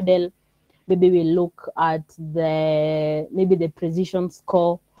that model. Maybe we look at the precision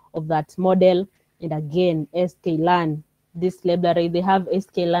score of that model. And again, sklearn, this library, they have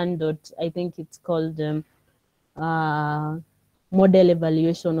sklearn. I think it's called model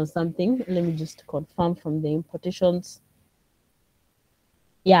evaluation or something. Let me just confirm from the importations.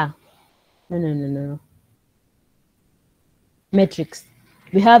 Yeah, no. Metrics.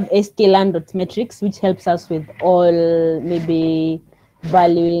 We have sklearn.metrics, which helps us with all maybe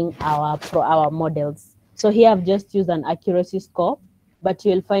valuing our models. So here I've just used an accuracy score, but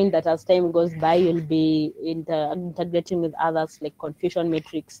you'll find that as time goes by, you'll be integrating with others like confusion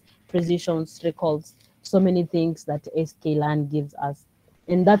metrics, precisions, recalls, so many things that sklearn gives us.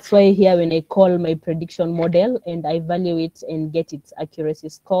 And that's why here when I call my prediction model and I value it and get its accuracy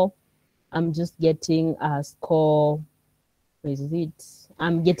score, I'm just getting a score. Where is it?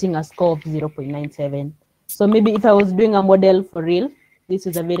 I'm getting a score of 0.97. So maybe if I was doing a model for real, this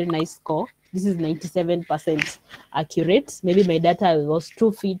is a very nice score. This is 97% accurate. Maybe my data was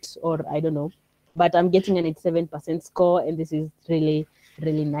 2 feet or I don't know, but I'm getting a 97% score, and this is really,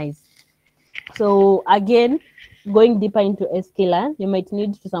 really nice. So again, going deeper into sklearn, you might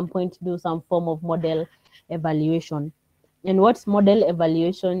need to some point to do some form of model evaluation. And what model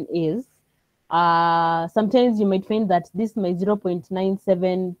evaluation is, Sometimes you might find that this my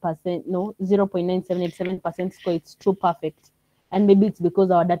 0.97%, no, 0.9787% score, it's too perfect. And maybe it's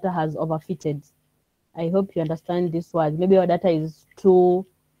because our data has overfitted. I hope you understand this word. Maybe our data is too,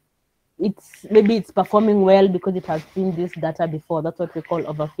 maybe it's performing well because it has seen this data before. That's what we call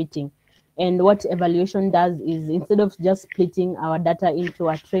overfitting. And what evaluation does is, instead of just splitting our data into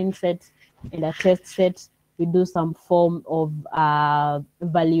a train set and a test set, we do some form of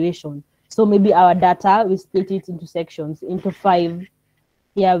evaluation. So maybe our data, we split it into sections, into 5.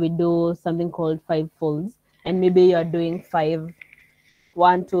 Here we do something called 5 folds. And maybe you're doing 5,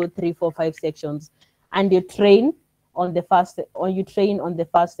 1, 2, 3, 4, 5 sections. And you train on the first, or you train on the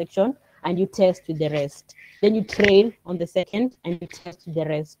first section and you test with the rest. Then you train on the second and you test with the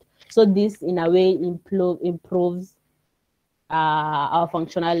rest. So this, in a way, improves the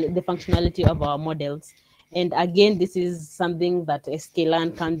functionality of our models. And again, this is something that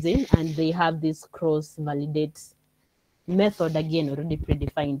sklearn comes in, and they have this cross-validate method again already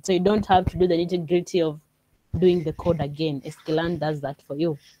predefined. So you don't have to do the nitty-gritty of doing the code again. sklearn does that for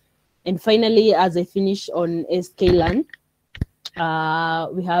you. And finally, as I finish on sklearn,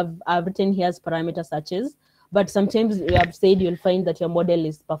 I've written here as parameter searches, but sometimes we have said you'll find that your model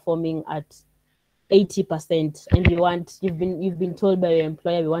is performing at 80%, and you've been told by your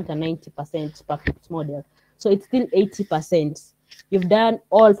employer we want a 90% perfect model. So it's still 80%. You've done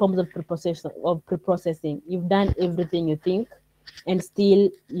all forms of preprocessing. You've done everything you think, and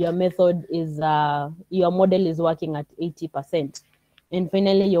still your method is your model is working at 80%. And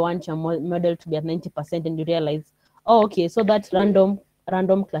finally, you want your model to be at 90%, and you realize, oh, okay, so that random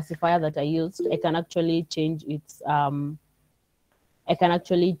classifier that I used, I can actually change its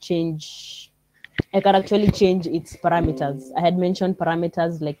parameters. I had mentioned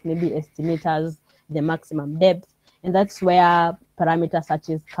parameters like maybe estimators, the maximum depth, and that's where parameter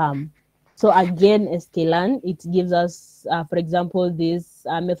searches come. So again, sklearn, it gives us, for example, this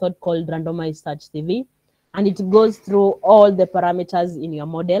method called randomized search CV, and it goes through all the parameters in your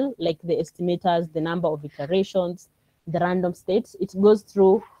model, like the estimators, the number of iterations, the random states. It goes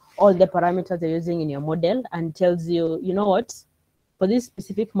through all the parameters you're using in your model and tells you, you know what, for this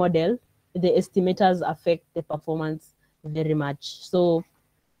specific model, the estimators affect the performance very much. So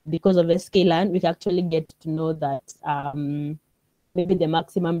because of sklearn, we can actually get to know that maybe the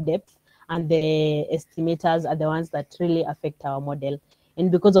maximum depth and the estimators are the ones that really affect our model. And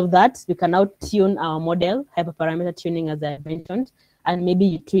because of that, we can now tune our model, hyperparameter tuning, as I mentioned, and maybe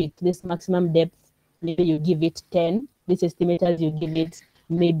you tweak this maximum depth, maybe you give it 10, this estimators, you give it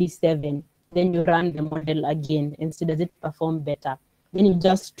maybe 7. Then you run the model again and see, does it perform better? Then you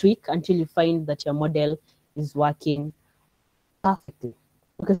just tweak until you find that your model is working perfectly.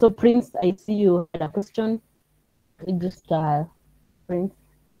 Okay, so Prince, I see you had a question. Just Prince.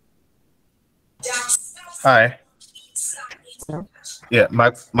 Hi. Yeah,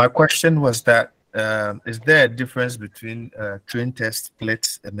 my question was that is there a difference between train test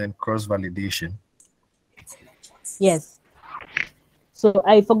splits and then cross validation? Yes. So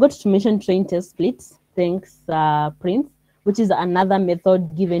I forgot to mention train test splits. Thanks, Prince, which is another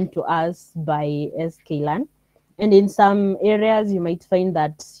method given to us by sklearn. And in some areas, you might find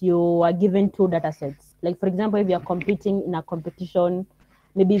that you are given 2 data sets. Like, for example, if you're competing in a competition,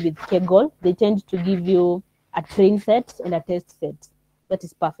 maybe with Kaggle, they tend to give you a train set and a test set. That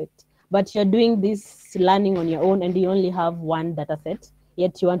is perfect. But you're doing this learning on your own and you only have 1 data set,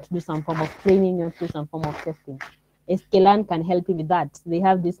 yet you want to do some form of training, you want to do some form of testing. sklearn can help you with that. They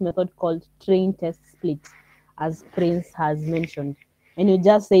have this method called train test split, as Prince has mentioned. And you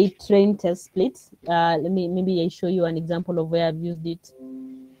just say train test split. Maybe I show you an example of where I've used it.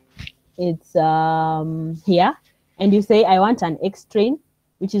 It's here, and you say I want an X train,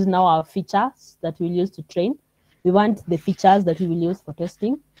 which is now our features that we'll use to train. We want the features that we will use for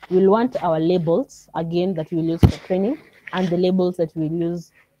testing. We'll want our labels again that we will use for training, and the labels that we'll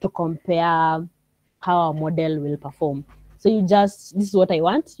use to compare how our model will perform. So you just, this is what I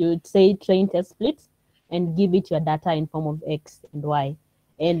want. You would say train test split and give it your data in form of X and Y.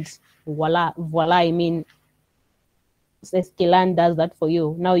 And voila, I mean, sklearn does that for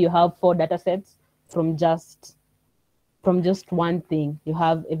you. Now you have 4 data sets from just one thing. You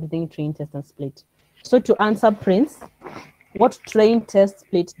have everything train, test, and split. So to answer Prince, what train, test,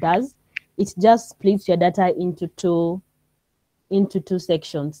 split does, it just splits your data into two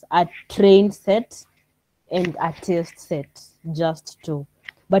sections, a train set and a test set, just 2.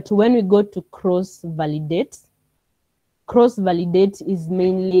 But when we go to cross-validate is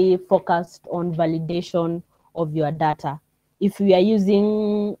mainly focused on validation of your data. If we are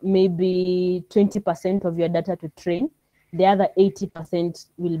using maybe 20% of your data to train, the other 80%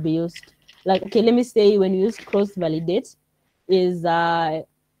 will be used Like, okay, let me say when you use cross-validate is, I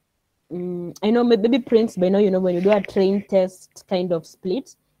know maybe Prince, but you know, when you do a train test kind of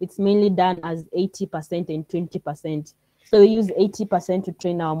split, it's mainly done as 80% and 20%. So we use 80% to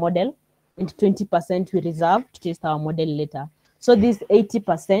train our model and 20% we reserve to test our model later. So this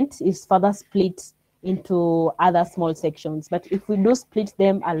 80% is further split into other small sections. But if we do split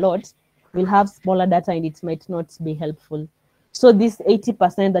them a lot, we'll have smaller data and it might not be helpful. So this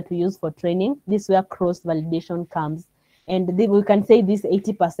 80% that we use for training, this is where cross-validation comes. And we can say this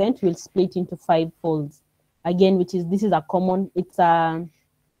 80% will split into 5 folds. Again, this is a common, it's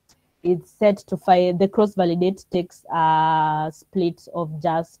set to 5. The cross-validate takes a split of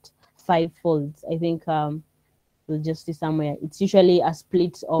just 5 folds. I think we'll just see somewhere. It's usually a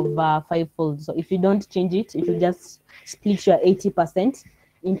split of 5 folds. So if you don't change it, it will just split your 80%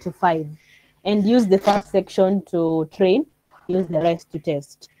 into 5. And use the first section to train, use the rest to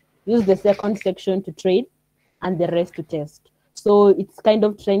test. Use the second section to train, and the rest to test. So it's kind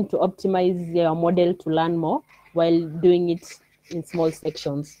of trying to optimize your model to learn more while doing it in small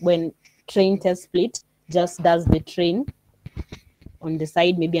sections. When train test split just does the train on the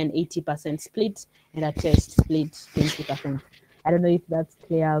side, maybe an 80% split, and a test split 20%. I don't know if that's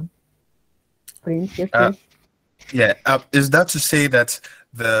clear, Prince. Yes, please. Yeah, is that to say that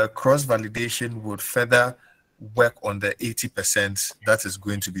the cross-validation would further work on the 80% that is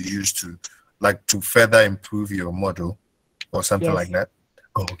going to be used to further improve your model or something like that?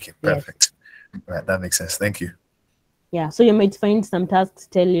 Oh, okay, perfect. Yes. Right, that makes sense. Thank you. Yeah, so you might find some tasks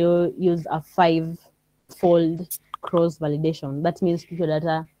tell you use a 5-fold cross-validation. That means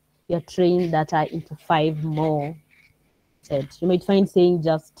you're training data into 5 more sets. You might find saying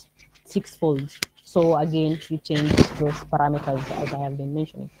just 6 folds. So again, you change those parameters as I have been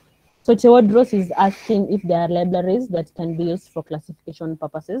mentioning. So Theodros is asking if there are libraries that can be used for classification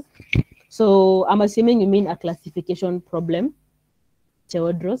purposes. So I'm assuming you mean a classification problem,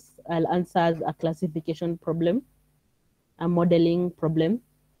 Theodros. I'll answer as a classification problem, a modeling problem,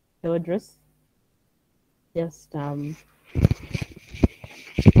 Theodros. Just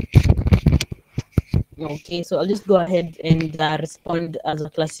okay, so I'll just go ahead and respond as a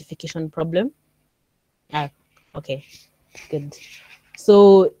classification problem. Okay, good.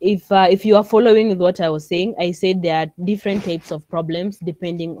 So if you are following with what I was saying, I said there are different types of problems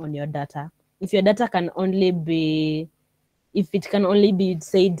depending on your data. If your data can only be, if it can only be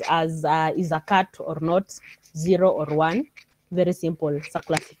said as is a cat or not, 0 or 1, very simple, it's a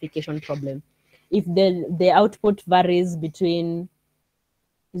classification problem. If the output varies between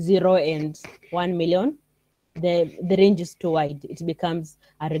 0 and 1 million, the range is too wide. It becomes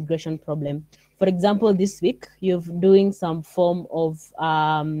a regression problem. For example, this week, you're doing some form of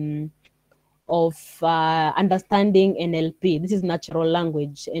understanding NLP. This is natural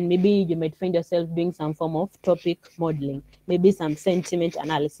language. And maybe you might find yourself doing some form of topic modeling, maybe some sentiment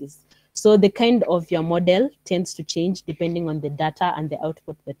analysis. So the kind of your model tends to change depending on the data and the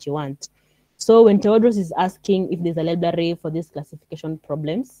output that you want. So when Theodros is asking if there's a library for these classification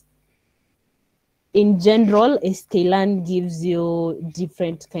problems, in general, sklearn gives you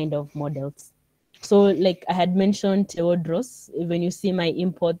different kind of models. So like I had mentioned, Theodros, when you see my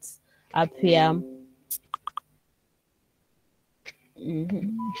imports up here,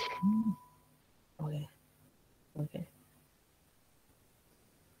 okay.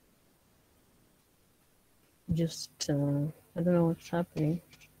 Just, I don't know what's happening.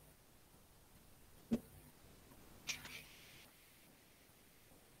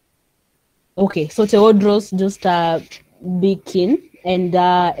 Okay, so Theodros, just be keen. And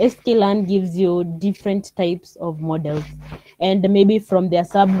sklearn gives you different types of models. And maybe from their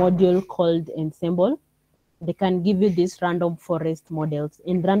sub-module called ensemble, they can give you these random forest models.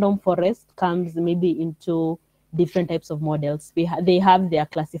 In random forest comes maybe into different types of models. They have their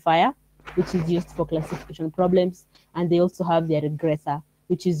classifier, which is used for classification problems, and they also have their regressor,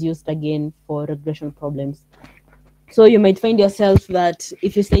 which is used again for regression problems. So you might find yourself that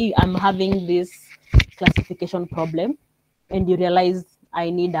if you say I'm having this classification problem and you realize I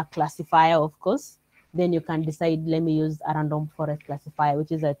need a classifier, of course, then you can decide, let me use a random forest classifier,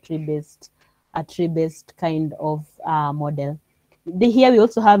 which is a tree-based kind of model. Here we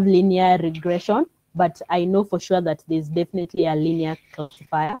also have linear regression, but I know for sure that there's definitely a linear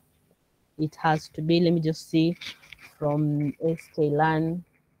classifier. It has to be, let me just see from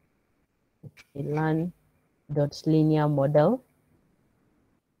sklearn.linear model,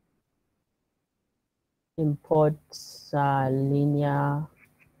 import linear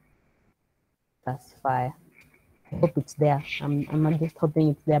classifier. I hope it's there. I'm just hoping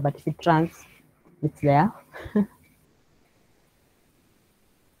it's there, but if it runs, it's there.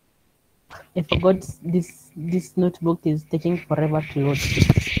 I forgot this notebook is taking forever to load.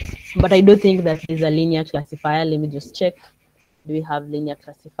 But I do think that there's a linear classifier. Let me just check. Do we have linear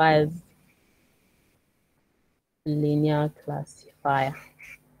classifiers? Linear classifier.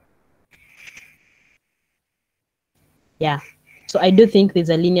 Yeah. So I do think there's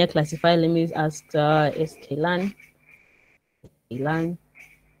a linear classifier. Let me ask sklearn. Sklearn.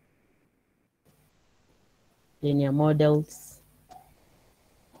 Linear models.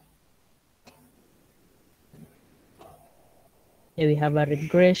 Here we have a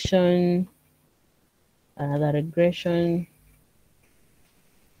regression. Another regression.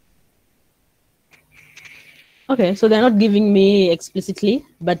 Okay, so they're not giving me explicitly,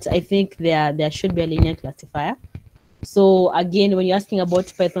 but I think there should be a linear classifier. So again, when you're asking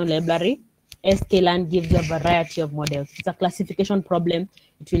about Python library, sklearn gives a variety of models. If it's a classification problem,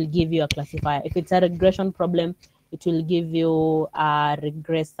 it will give you a classifier. If it's a regression problem, it will give you a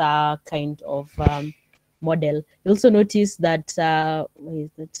regressor kind of model. You'll also notice that, where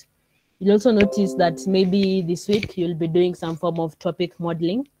is it? You'll also notice that maybe this week you'll be doing some form of topic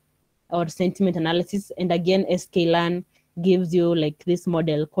modeling or sentiment analysis. And again, sklearn gives you like this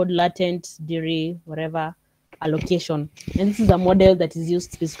model called latent, Diri, whatever, allocation. And this is a model that is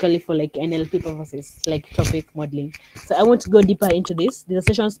used specifically for like NLP purposes, like topic modeling. So I want to go deeper into this. There's a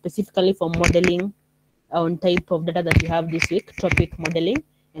session specifically for modeling on type of data that you have this week, topic modeling.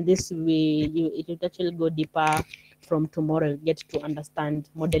 And this it will actually go deeper from tomorrow, get to understand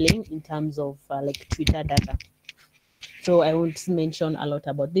modeling in terms of like Twitter data. So I won't mention a lot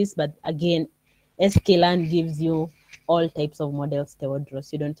about this, but again, sklearn gives you all types of models,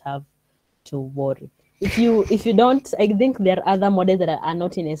 Theodros. You don't have to worry. If you don't, I think there are other models that are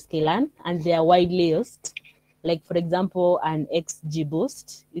not in sklearn and they are widely used. Like for example, an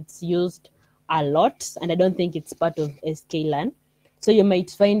XGBoost, it's used a lot, and I don't think it's part of sklearn. So you might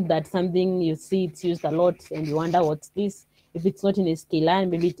find that something you see it's used a lot and you wonder what's this. If it's not in sklearn,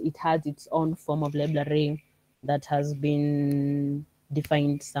 maybe it has its own form of library that has been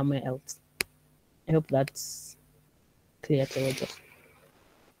defined somewhere else. I hope that's clear to you.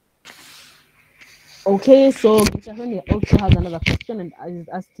 Okay, so Gitahoni also has another question and is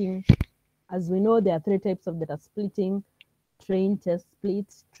asking, as we know, there are 3 types of data splitting: train, test,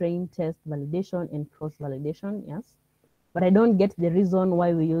 split, train, test, validation, and cross-validation, yes. But I don't get the reason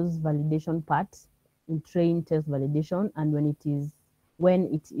why we use validation part in train, test, validation, and when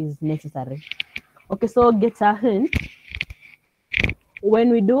it is necessary. Okay, so Gitahoni, when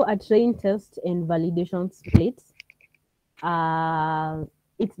we do a train test and validation split,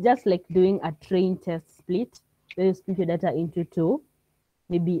 it's just like doing a train test split, where you split your data into 2,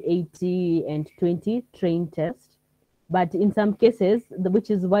 maybe 80 and 20 train test. But in some cases, which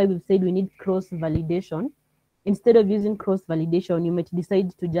is why we've said we need cross validation. Instead of using cross validation, you might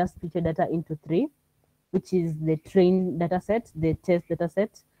decide to just split your data into 3, which is the train data set, the test data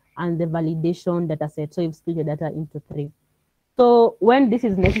set, and the validation data set. So you've split your data into 3. So when this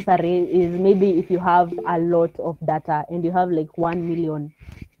is necessary is maybe if you have a lot of data and you have like 1 million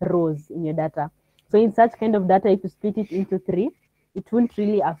rows in your data. So in such kind of data, if you split it into 3, it won't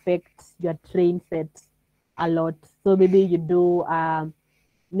really affect your train set a lot. So maybe you do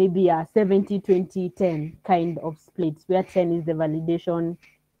maybe a 70, 20, 10 kind of split, where 10 is the validation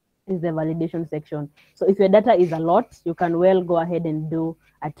section. So if your data is a lot, you can well go ahead and do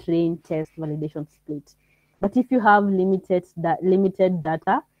a train test validation split. But if you have limited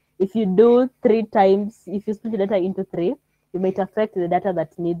data, if you do 3 times, if you split the data into 3, you might affect the data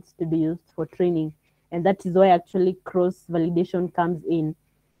that needs to be used for training. And that is why actually cross validation comes in.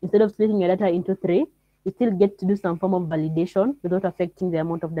 Instead of splitting your data into 3, you still get to do some form of validation without affecting the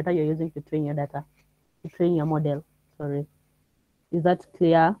amount of data you're using to train your data, to train your model. Sorry. Is that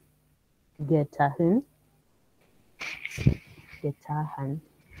clear? Gitahoni.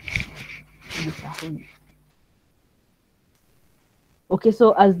 Okay,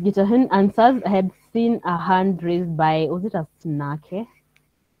 so as Gitahoni answers, I had seen a hand raised by, was it a Snake?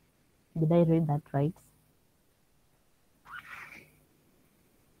 Did I read that right?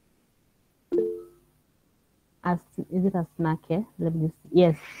 Is it a Snake? Let me see.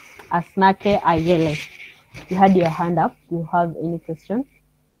 Yes, a Snake Ayele. You had your hand up. Do you have any question?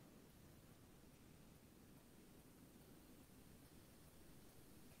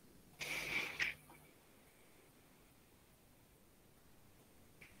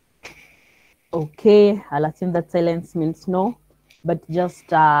 Okay, I'll assume that silence means no, but just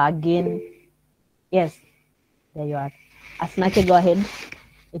again, yes, there you are. Asnake, go ahead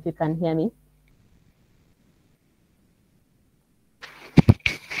if you can hear me.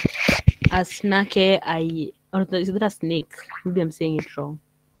 Asnake, or is it a snake? Maybe I'm saying it wrong.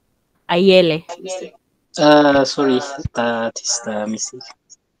 Ayele. Sorry, that is the mistake.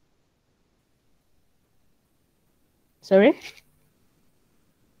 Sorry?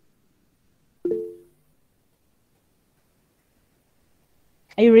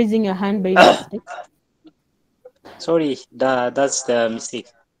 Are you raising your hand by mistake? Sorry, that's the mistake.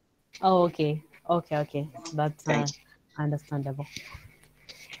 Oh, okay. Okay. That's Thank you. understandable.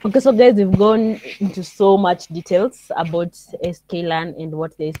 Okay, so guys, we've gone into so much details about sklearn and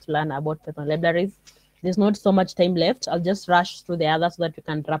what there is to learn about Python libraries. There's not so much time left. I'll just rush through the others so that we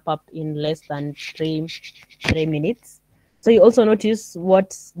can wrap up in less than three minutes. So you also notice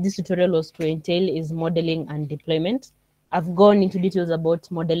what this tutorial was to entail is modeling and deployment. I've gone into details about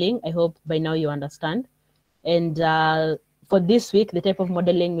modeling. I hope by now you understand. And for this week, the type of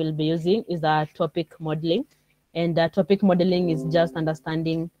modeling we'll be using is topic modeling. And topic modeling is just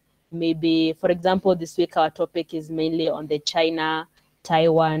understanding maybe, for example, this week our topic is mainly on the China,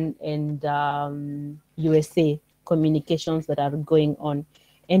 Taiwan, and USA communications that are going on.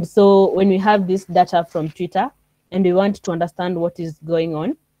 And so when we have this data from Twitter and we want to understand what is going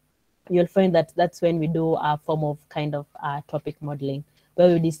on, you'll find that that's when we do a form of kind of topic modeling,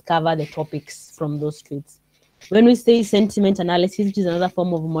 where we discover the topics from those tweets. When we say sentiment analysis, which is another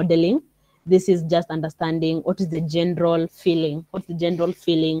form of modeling, this is just understanding what is the general feeling, what's the general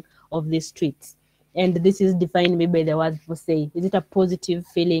feeling of these tweets. And this is defined maybe by the words people say. Is it a positive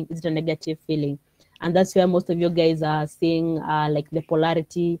feeling? Is it a negative feeling? And that's where most of you guys are seeing like the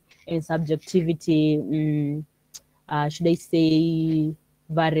polarity and subjectivity. Should I say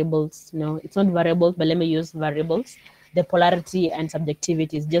variables? No, it's not variables, but let me use variables. The polarity and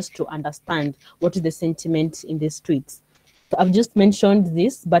subjectivity is just to understand what is the sentiment in these tweets. So I've just mentioned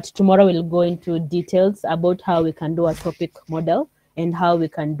this, but tomorrow we'll go into details about how we can do a topic model and how we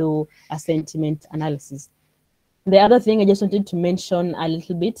can do a sentiment analysis. The other thing I just wanted to mention a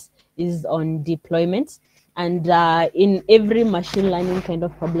little bit is on deployment. And in every machine learning kind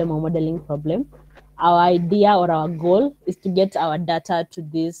of problem or modeling problem, our idea or our goal is to get our data to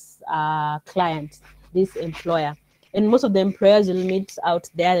this client, this employer. And most of the employers will meet out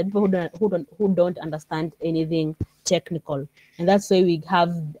there, the people who don't understand anything technical. And that's why we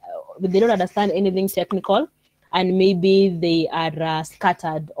have, they don't understand anything technical, and maybe they are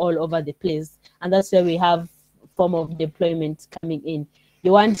scattered all over the place. And that's where we have form of deployment coming in.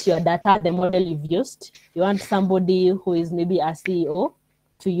 You want your data, the model you've used, you want somebody who is maybe a CEO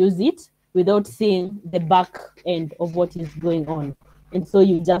to use it without seeing the back end of what is going on. And so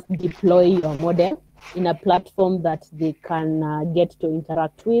you just deploy your model in a platform that they can get to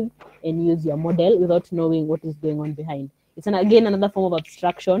interact with and use your model without knowing what is going on behind. It's again another form of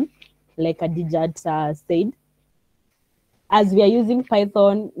abstraction, like Adijat said. As we are using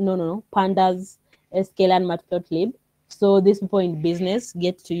Python, pandas, sklearn, matplotlib. So these people in business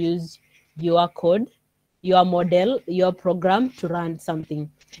get to use your code, your model, your program to run something.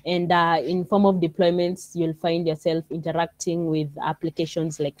 And in form of deployments, you'll find yourself interacting with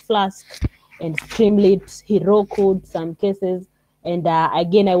applications like Flask and Streamlit, Heroku, some cases. And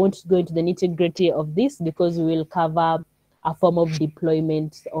again, I want to go into the nitty-gritty of this because we will cover a form of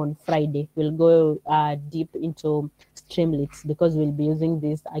deployment on Friday. We'll go deep into Streamlit because we'll be using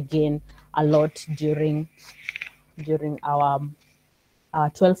this again a lot during our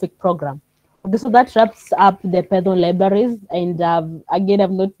 12-week program. Okay, so that wraps up the Python libraries. And again, I've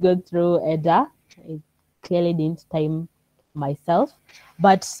not gone through EDA. I clearly didn't time myself.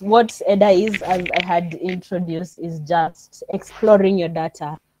 But what EDA is, as I had introduced, is just exploring your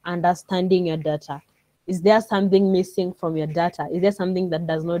data, understanding your data. Is there something missing from your data? Is there something that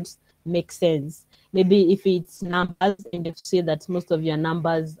does not make sense? Maybe if it's numbers and you see that most of your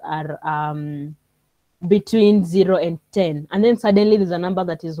numbers are between 0 and 10, and then suddenly there's a number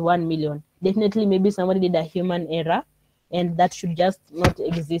that is 1 million. Definitely, maybe somebody did a human error, and that should just not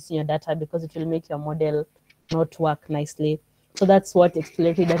exist in your data because it will make your model not work nicely. So that's what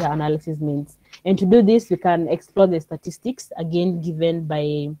exploratory data analysis means. And to do this, we can explore the statistics, again, given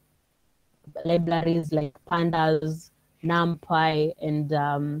by libraries like pandas, NumPy,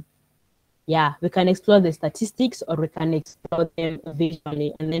 and yeah, we can explore the statistics or we can explore them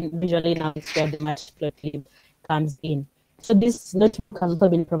visually. And then visually now is where the matplotlib comes in. So this notebook has also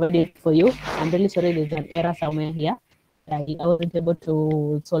been provided for you. I'm really sorry there's an error somewhere here. I wasn't able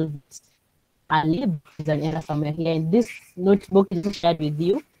to solve it early. There's an error somewhere here. And this notebook is shared with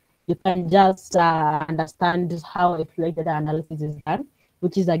you. You can just understand how explorated data analysis is done,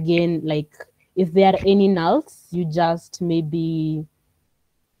 which is again, like if there are any nulls, you just maybe,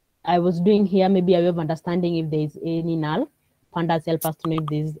 I was doing here maybe a way of understanding if there is any null. Pandas help us to know if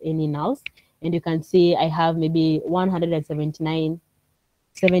there is any nulls. And you can see I have maybe 179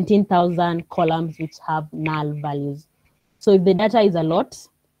 17,000 columns which have null values. So if the data is a lot,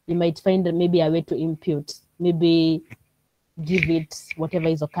 you might find that maybe a way to impute, maybe give it whatever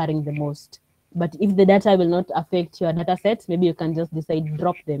is occurring the most. But if the data will not affect your data set, maybe you can just decide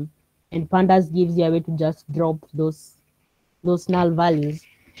drop them. And pandas gives you a way to just drop those null values.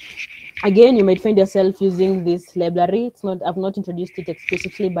 Again, you might find yourself using this library. It's not, I've not introduced it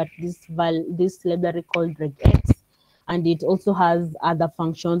explicitly, but this library called regex, and it also has other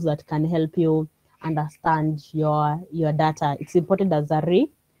functions that can help you understand your data. It's imported as a array.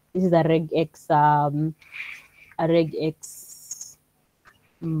 This is a regex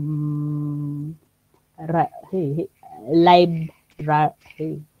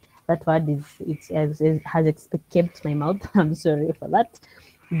library. That word has escaped my mouth. I'm sorry for that.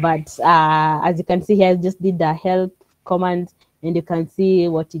 But as you can see here, I just did the help command, and you can see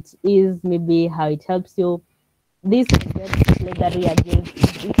what it is, maybe how it helps you. This library again,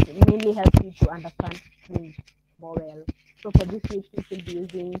 it mainly helps you to understand things more well. So for this week, you should be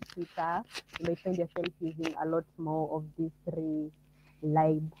using Twitter. You may find yourself using a lot more of these three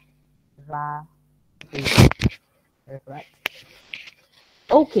libraries. Right.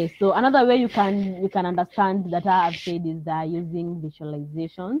 Okay, so another way you can understand data, I've said, is using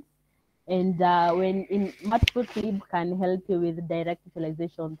visualizations. And when in Matplotlib can help you with direct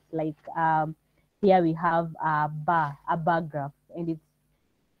visualizations, like here we have a bar graph, and it's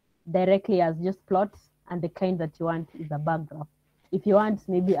directly as just plots, and the kind that you want is a bar graph. If you want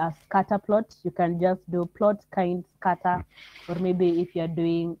maybe a scatter plot, you can just do plot kind scatter, or maybe if you're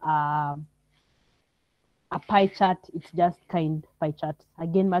doing a pie chart, it's just kind pie chart.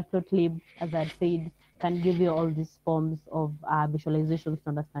 Again, Matplotlib, as I said, can give you all these forms of visualizations to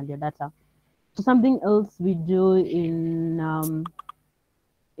understand your data. So something else we do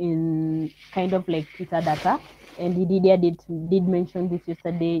in kind of like Twitter data, and Didier did mention this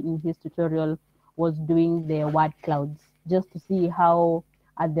yesterday in his tutorial, was doing the word clouds, just to see how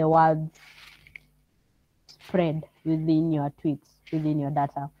are the words spread within your tweets, within your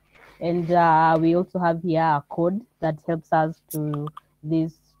data. And we also have here a code that helps us to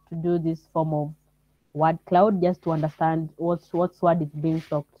do this form of word cloud, just to understand what's word is being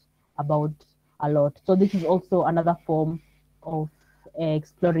talked about a lot. So this is also another form of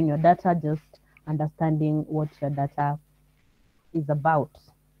exploring your data, just understanding what your data is about.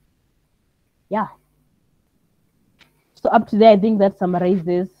 Yeah. So up to there, I think that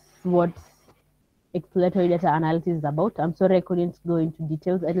summarizes what exploratory data analysis is about. I'm sorry I couldn't go into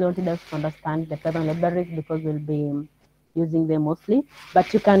details. I wanted us to understand the Python libraries because we'll be using them mostly.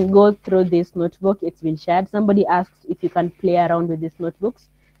 But you can go through this notebook. It's been shared. Somebody asked if you can play around with these notebooks.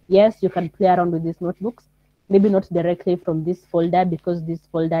 Yes, you can play around with these notebooks. Maybe not directly from this folder, because this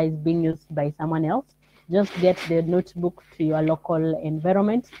folder is being used by someone else. Just get the notebook to your local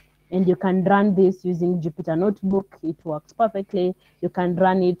environment, and you can run this using Jupyter Notebook. It works perfectly. You can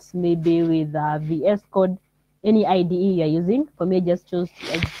run it maybe with VS Code, any IDE you're using. For me, I chose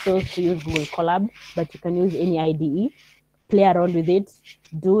to use Google Colab, but you can use any IDE. Play around with it.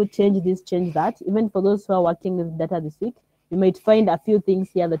 Do change this, change that. Even for those who are working with data this week, you might find a few things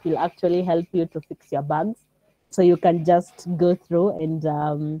here that will actually help you to fix your bugs. So you can just go through and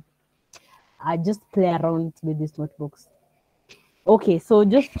just play around with these notebooks. Okay, so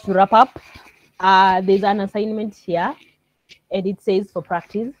just to wrap up, there's an assignment here, and it says for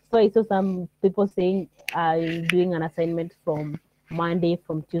practice. So I saw some people saying doing an assignment from Monday,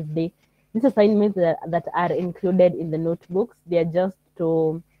 from Tuesday. These assignments that are included in the notebooks, they are just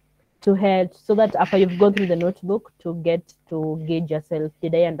to help, so that after you've gone through the notebook, to get to gauge yourself,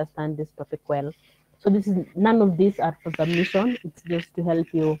 did I understand this topic well? So none of these are for submission. It's just to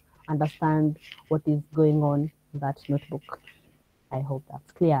help you understand what is going on in that notebook. I hope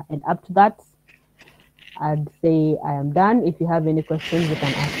that's clear. And up to that, I'd say I am done. If you have any questions, you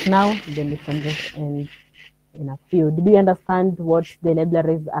can ask now. Then we can just end in a few. Did you understand what the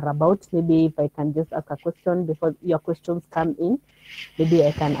libraries are about? Maybe if I can just ask a question before your questions come in, maybe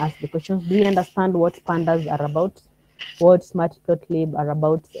I can ask the questions. Do you understand what pandas are about? What Matplotlib are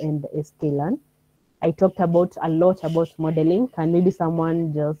about, and sklearn? I talked about a lot about modeling. Can maybe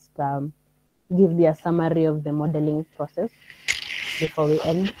someone just give me a summary of the modeling process before we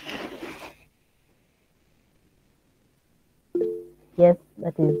end? Yes,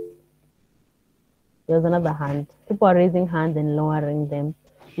 that is. There's another hand. People are raising hands and lowering them.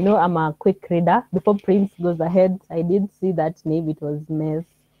 You know, I'm a quick reader. Before Prince goes ahead, I did see that name. It was Mess.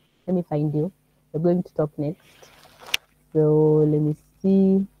 Let me find you. We're going to talk next. So let me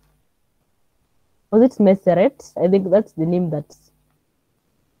see. Was it Messeret? I think that's the name that's.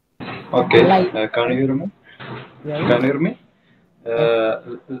 Okay. Can you hear me? Yes. Can you hear me?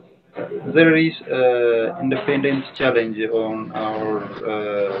 There is independent challenge on our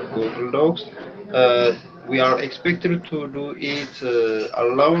Google Docs. We are expected to do it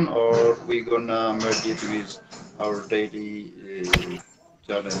alone, or we gonna merge it with our daily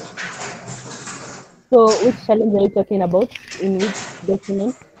challenge. So which challenge are you talking about? In which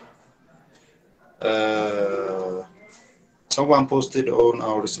document? Someone posted on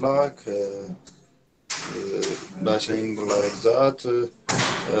our Slack, bashing like that.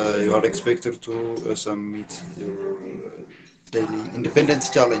 You are expected to submit your daily independence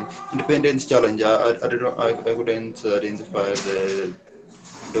challenge. Independence challenge. I don't know. I couldn't identify the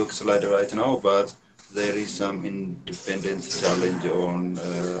doc slide right now, but there is some independence challenge on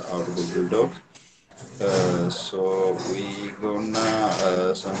our Google Doc. So we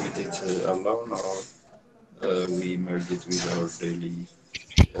gonna submit it alone, or we merge it with our daily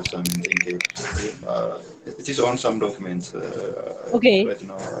assignment in case. It is on some documents Okay, right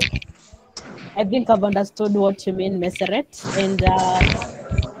now. I think I've understood what you mean, Meseret. And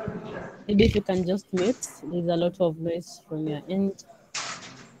maybe if you can just mute, there's a lot of noise from your end.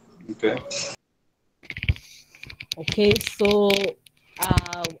 Okay. Okay, so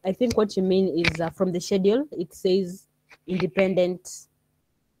I think what you mean is from the schedule, it says independent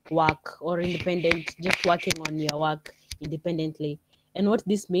work or independent, just working on your work independently. And what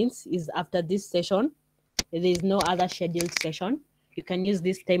this means is after this session, there is no other scheduled session. You can use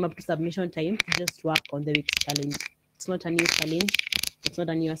this time up to submission time to just work on the week's challenge. It's not a new challenge. It's not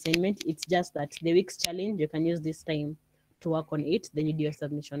a new assignment. It's just that the week's challenge, you can use this time to work on it. Then you do your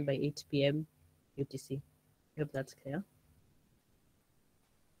submission by 8 p.m. UTC. I hope that's clear.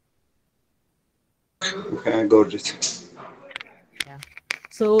 Okay, I got it. Yeah.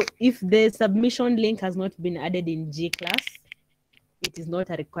 So if the submission link has not been added in G class, it is not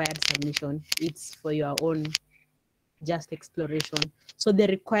a required submission. It's for your own just exploration. So the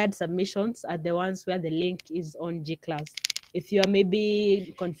required submissions are the ones where the link is on G class. If you are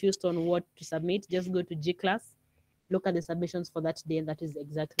maybe confused on what to submit, just go to G class, look at the submissions for that day, and that is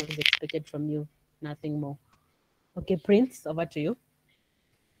exactly what is expected from you, nothing more. Okay, Prince, over to you.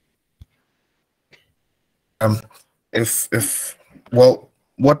 Well,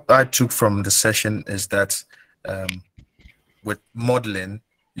 what I took from the session is that with modeling,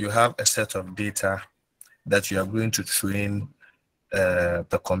 you have a set of data that you are going to train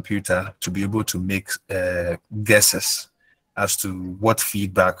the computer to be able to make guesses as to what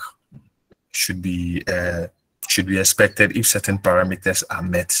feedback should be expected if certain parameters are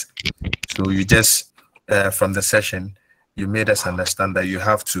met. So you just from the session, you made us understand that you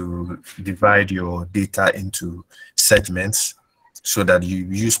have to divide your data into segments so that you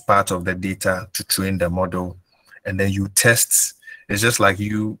use part of the data to train the model, and then you test. It's just like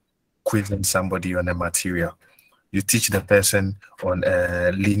you quizzing somebody on a material. You teach the person on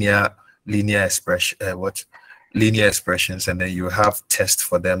linear expression, linear expressions, and then you have tests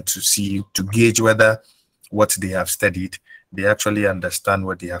for them to gauge whether what they have studied, they actually understand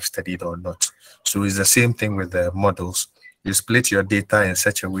what they have studied or not. So it's the same thing with the models. You split your data in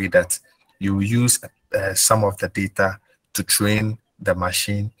such a way that you use some of the data to train the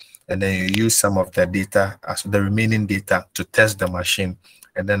machine, and then you use some of the data as the remaining data to test the machine.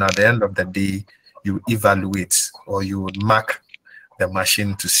 And then at the end of the day, you evaluate or you mark the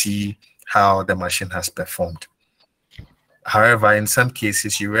machine to see how the machine has performed. However, in some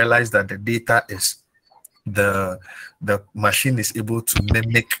cases, you realize that the data is the machine is able to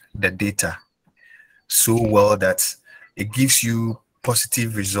mimic the data so well that it gives you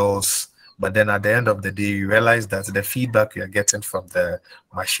positive results, but then at the end of the day you realize that the feedback you're getting from the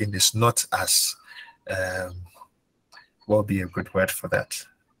machine is not as what would be a good word for that,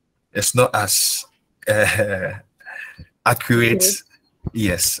 it's not as accurate,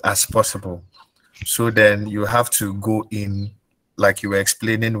 yes, as possible. So then you have to go in, like you were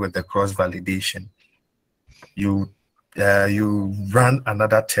explaining with the cross validation, you run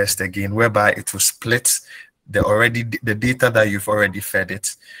another test again whereby it will split the data that you've already fed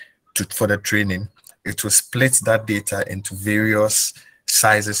it for the training. It will split that data into various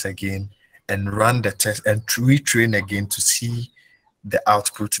sizes again and run the test and retrain again to see the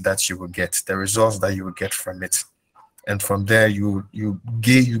output that you will get, the results that you will get from it. And from there you'll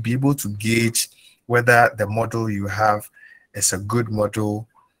be able to gauge whether the model you have is a good model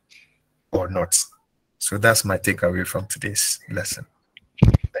or not. So that's my takeaway from today's lesson.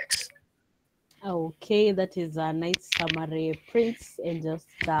 Thanks. Okay, that is a nice summary, Prince, and just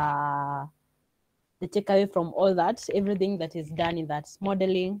the takeaway from all that, everything that is done in that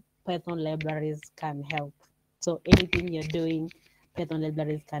modeling, Python libraries can help. So anything you're doing, Python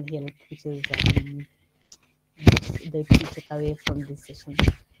libraries can help, which is the key takeaway from this session.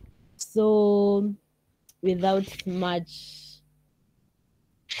 So without much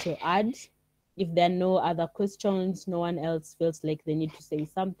to add, if there are no other questions, no one else feels like they need to say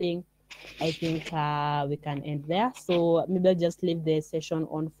something, I think we can end there. So maybe I'll just leave the session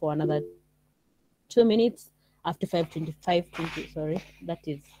on for another 2 minutes after 5:25. Sorry,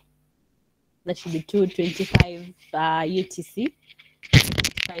 that should be 2:25 UTC,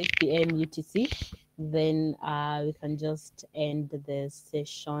 5 p.m. UTC. Then we can just end the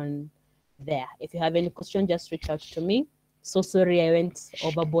session there. If you have any question, just reach out to me. So sorry I went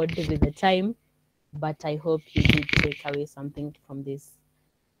overboard with the time, but I hope you did take away something from this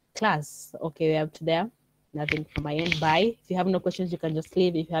class. Okay, we're up to there. Nothing from my end. Bye. If you have no questions, you can just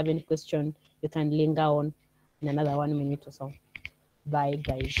leave. If you have any question, you can linger on in another 1 minute or so. Bye,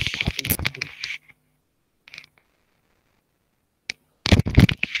 guys. Happy to be.